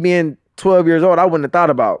that me being 12 years old, I wouldn't have thought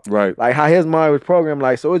about. Right. Like how his mind was programmed.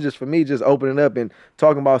 Like, so it's just for me, just opening up and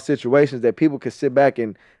talking about situations that people could sit back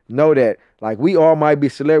and know that, like, we all might be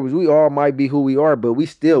celebrities, we all might be who we are, but we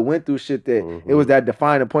still went through shit that it was that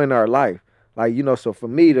defining point in our life. Like, you know, so for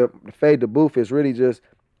me, the Fade the Booth is really just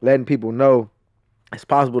letting people know it's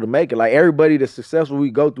possible to make it. Like, everybody that's successful,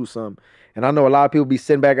 we go through something. And I know a lot of people be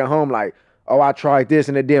sitting back at home like, oh, I tried this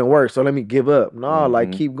and it didn't work, so let me give up. No,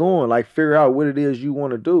 like, keep going. Like, figure out what it is you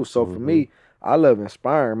want to do. So for me, I love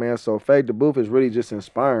inspiring, man. So Fade the Booth is really just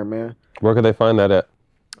inspiring, man. Where can they find that at?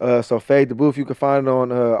 So Fade the Booth, you can find it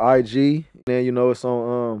on IG. And you know, it's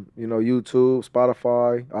on you know, YouTube,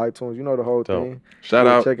 Spotify, iTunes, you know, the whole thing. Shout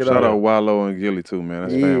out out Wallow and Gilly too, man.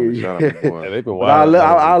 That's family. Shout out, boy. Yeah, they've been wild.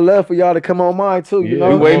 I love for y'all to come on mine too. You know,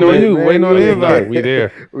 we waiting on you, waiting on the invite. We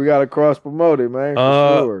there. We gotta cross promote it, man.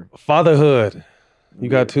 For sure. Fatherhood. You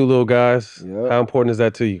got 2 little guys. Yep. How important is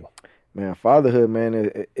that to you? Man, fatherhood,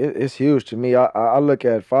 man, it's huge to me. I look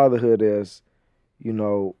at fatherhood as, you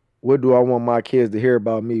know, what do I want my kids to hear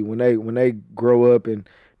about me when they grow up and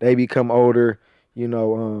they become older? You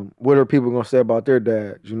know, what are people gonna say about their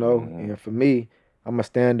dads? You know, and for me, I'm a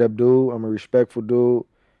stand-up dude. I'm a respectful dude.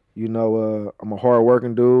 You know, I'm a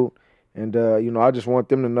hard-working dude, and you know, I just want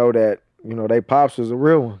them to know that, you know, they pops was a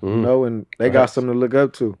real one. You know, and they got something to look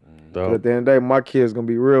up to. But at the end of the day, my kids gonna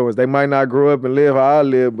be real ones. They might not grow up and live how I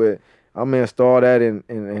live, but I'm gonna install that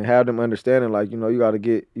and have them understanding, like, you know, you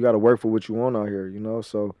gotta work for what you want out here, you know.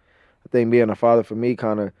 So I think being a father for me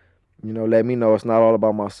kind of, you know, let me know it's not all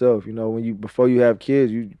about myself. You know, before you have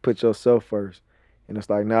kids, you put yourself first. And it's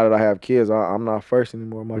like, now that I have kids, I'm not first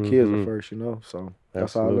anymore. My kids are first, you know. So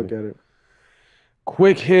that's how I look at it.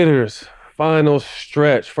 Quick hitters, final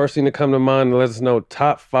stretch. First thing to come to mind, let us know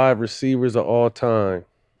top 5 receivers of all time.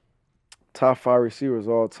 Top 5 receivers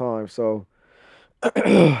of all time. So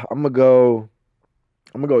I'm gonna go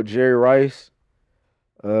Jerry Rice,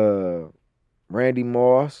 Randy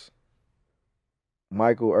Moss,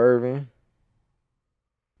 Michael Irvin,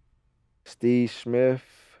 Steve Smith,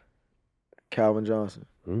 Calvin Johnson.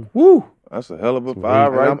 Woo! That's a hell of a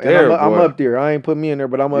 5 right there. I'm up there. I ain't put me in there,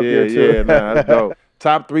 but I'm up there too. Yeah, nah, that's dope.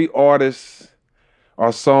 Top 3 artists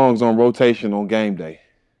or songs on rotation on game day.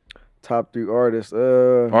 Top 3 artists.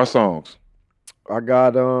 Or songs. I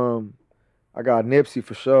got Nipsey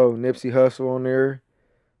for sure. Nipsey Hussle on there.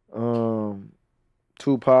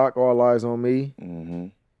 Tupac, All Eyes on Me.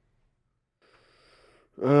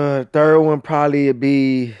 Third one probably would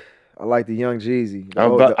be, I like the Young Jeezy. I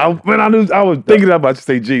was thinking about you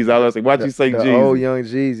say Jeezy. I was like, why'd you say Jeezy? The old Young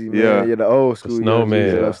Jeezy, man. Yeah, the old school Snowman.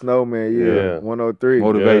 Young Jeezy. The Snowman, yeah. 103.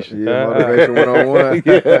 Motivation. Yeah, Motivation 101.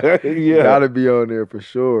 Yeah. Gotta be on there for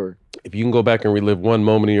sure. If you can go back and relive one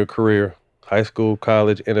moment in your career, high school,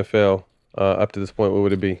 college, NFL, up to this point, what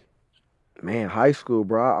would it be? Man, high school,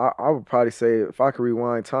 bro. I would probably say, if I could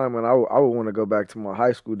rewind time, man, I would want to go back to my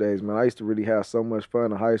high school days, man. I used to really have so much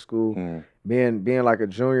fun in high school. Being like a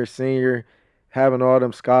junior, senior, having all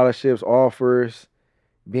them scholarships, offers,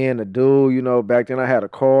 being a dude, you know, back then I had a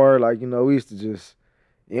car. Like, you know, we used to just,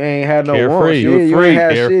 you ain't had no wants. You were free. Ain't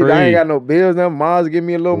had shit. I ain't got no bills. Them moms give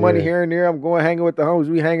me a little money here and there. I'm going hanging with the homies.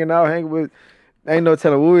 We hanging with, ain't no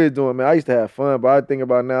telling what we was doing, man. I used to have fun, but I think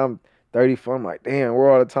about now, I'm 34. I'm like, damn, where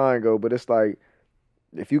all the time go? But it's like,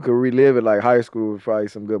 if you could relive it like high school, probably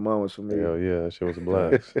some good moments for me. Hell yeah, that shit was a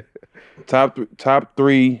blast. Top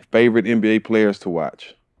 3 favorite NBA players to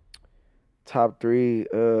watch. Top 3,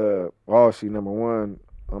 obviously number 1.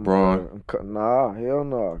 Bron. Nah, hell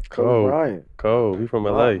no. Kobe Bryant. Kobe, he from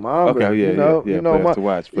LA. Okay, yeah, you know, players to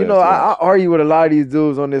watch. You know, I argue with a lot of these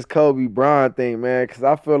dudes on this Kobe Bryant thing, man, because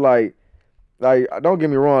I feel like, don't get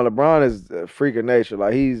me wrong, LeBron is a freak of nature.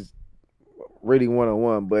 Like, he's really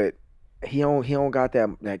one-on-one, but he don't got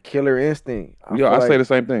that killer instinct. I say the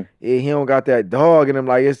same thing. Yeah, he don't got that dog in him.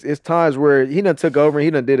 Like, it's times where he done took over and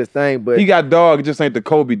he done did his thing, but he got dog, it just ain't the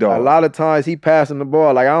Kobe dog. A lot of times he passing the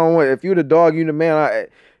ball. Like, I don't want, if you the dog, you the man.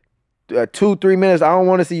 2-3 minutes, I don't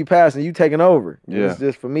want to see you passing. You taking over. Yeah. It's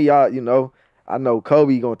just for me, I know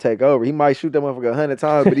Kobe gonna take over. He might shoot that motherfucker 100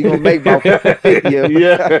 times, but he gonna make about 50 of them.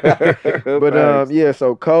 Yeah. But yeah.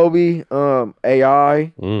 So Kobe,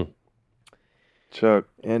 AI, Chuck,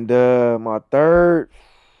 and my third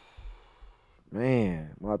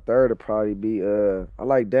would probably be I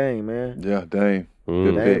like Dame, man. Yeah, Dame.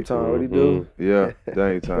 Good Dame time. What he do? Yeah,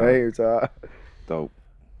 Dame time. Dame time. Dope.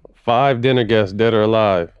 5 dinner guests, dead or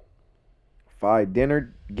alive. 5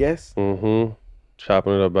 dinner guests.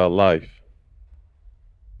 Chopping it up about life.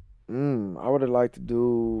 I would have liked to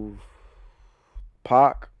do.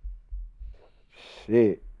 Pac.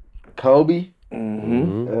 Shit. Kobe.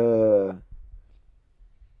 Mm-hmm.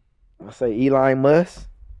 I say Elon Musk.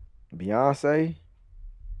 Beyonce.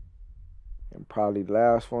 And probably the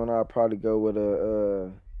last one, I'll probably go with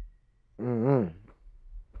a man.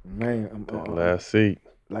 Last seat.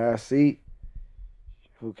 Last seat.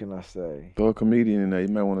 Who can I say? Throw a comedian in there. You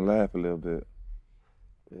might want to laugh a little bit.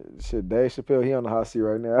 Shit, Dave Chappelle, he on the hot seat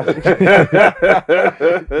right now.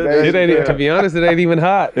 It ain't even, to be honest, it ain't even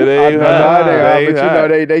hot. It ain't hot. But you know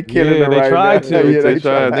they killing it they right tried now. to. Yeah, They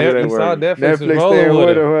tried to. You saw Netflix was Netflix rolling staying with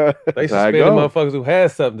with it. him. Huh? They That's how it suspended go. motherfuckers who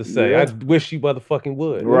had something to say. Yeah. I wish you motherfucking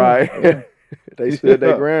would. Right. They stood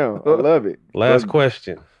their ground. I love it. Last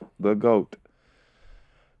question. The GOAT.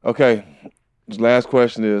 Okay. This last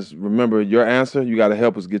question is, remember, your answer, you got to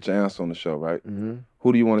help us get your answer on the show, right? Mm-hmm.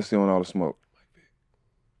 Who do you want to see on All the Smoke?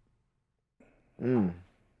 He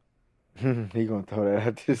gonna throw that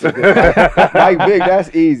out. Mike Vick,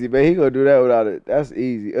 that's easy, man. He gonna do that without it. That's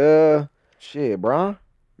easy. Shit, Bron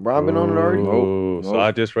been on it already? Nope. So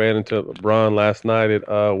I just ran into Bron last night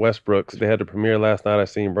at Westbrook's. They had the premiere last night. I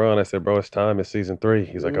seen Bron. I said, bro, it's time. It's season 3.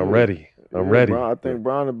 He's like, I'm ready. I'm ready. Bron, I think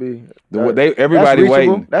Bron will be. Everybody that's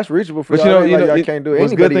waiting. That's reachable for But y'all. y'all Can't do it.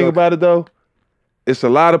 What's the good thing about it, though? It's a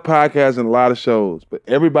lot of podcasts and a lot of shows, but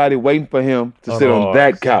everybody waiting for him to sit on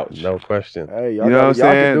that couch. No question. Hey, you know what I'm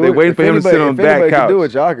saying? They waiting for him to sit on that couch. Can do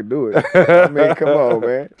it, y'all can do it. I mean, come on,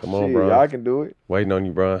 man. Come on, bro. Y'all can do it. Waiting on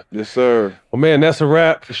you, Bron. Yes, sir. Well, man, that's a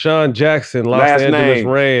wrap. DeSean Jackson, Los Angeles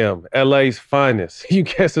Ram, LA's finest. You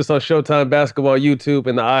can catch us on Showtime Basketball, YouTube,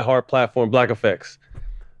 and the iHeart platform, Black Effects.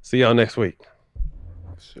 See y'all next week.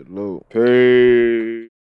 Salute. Peace.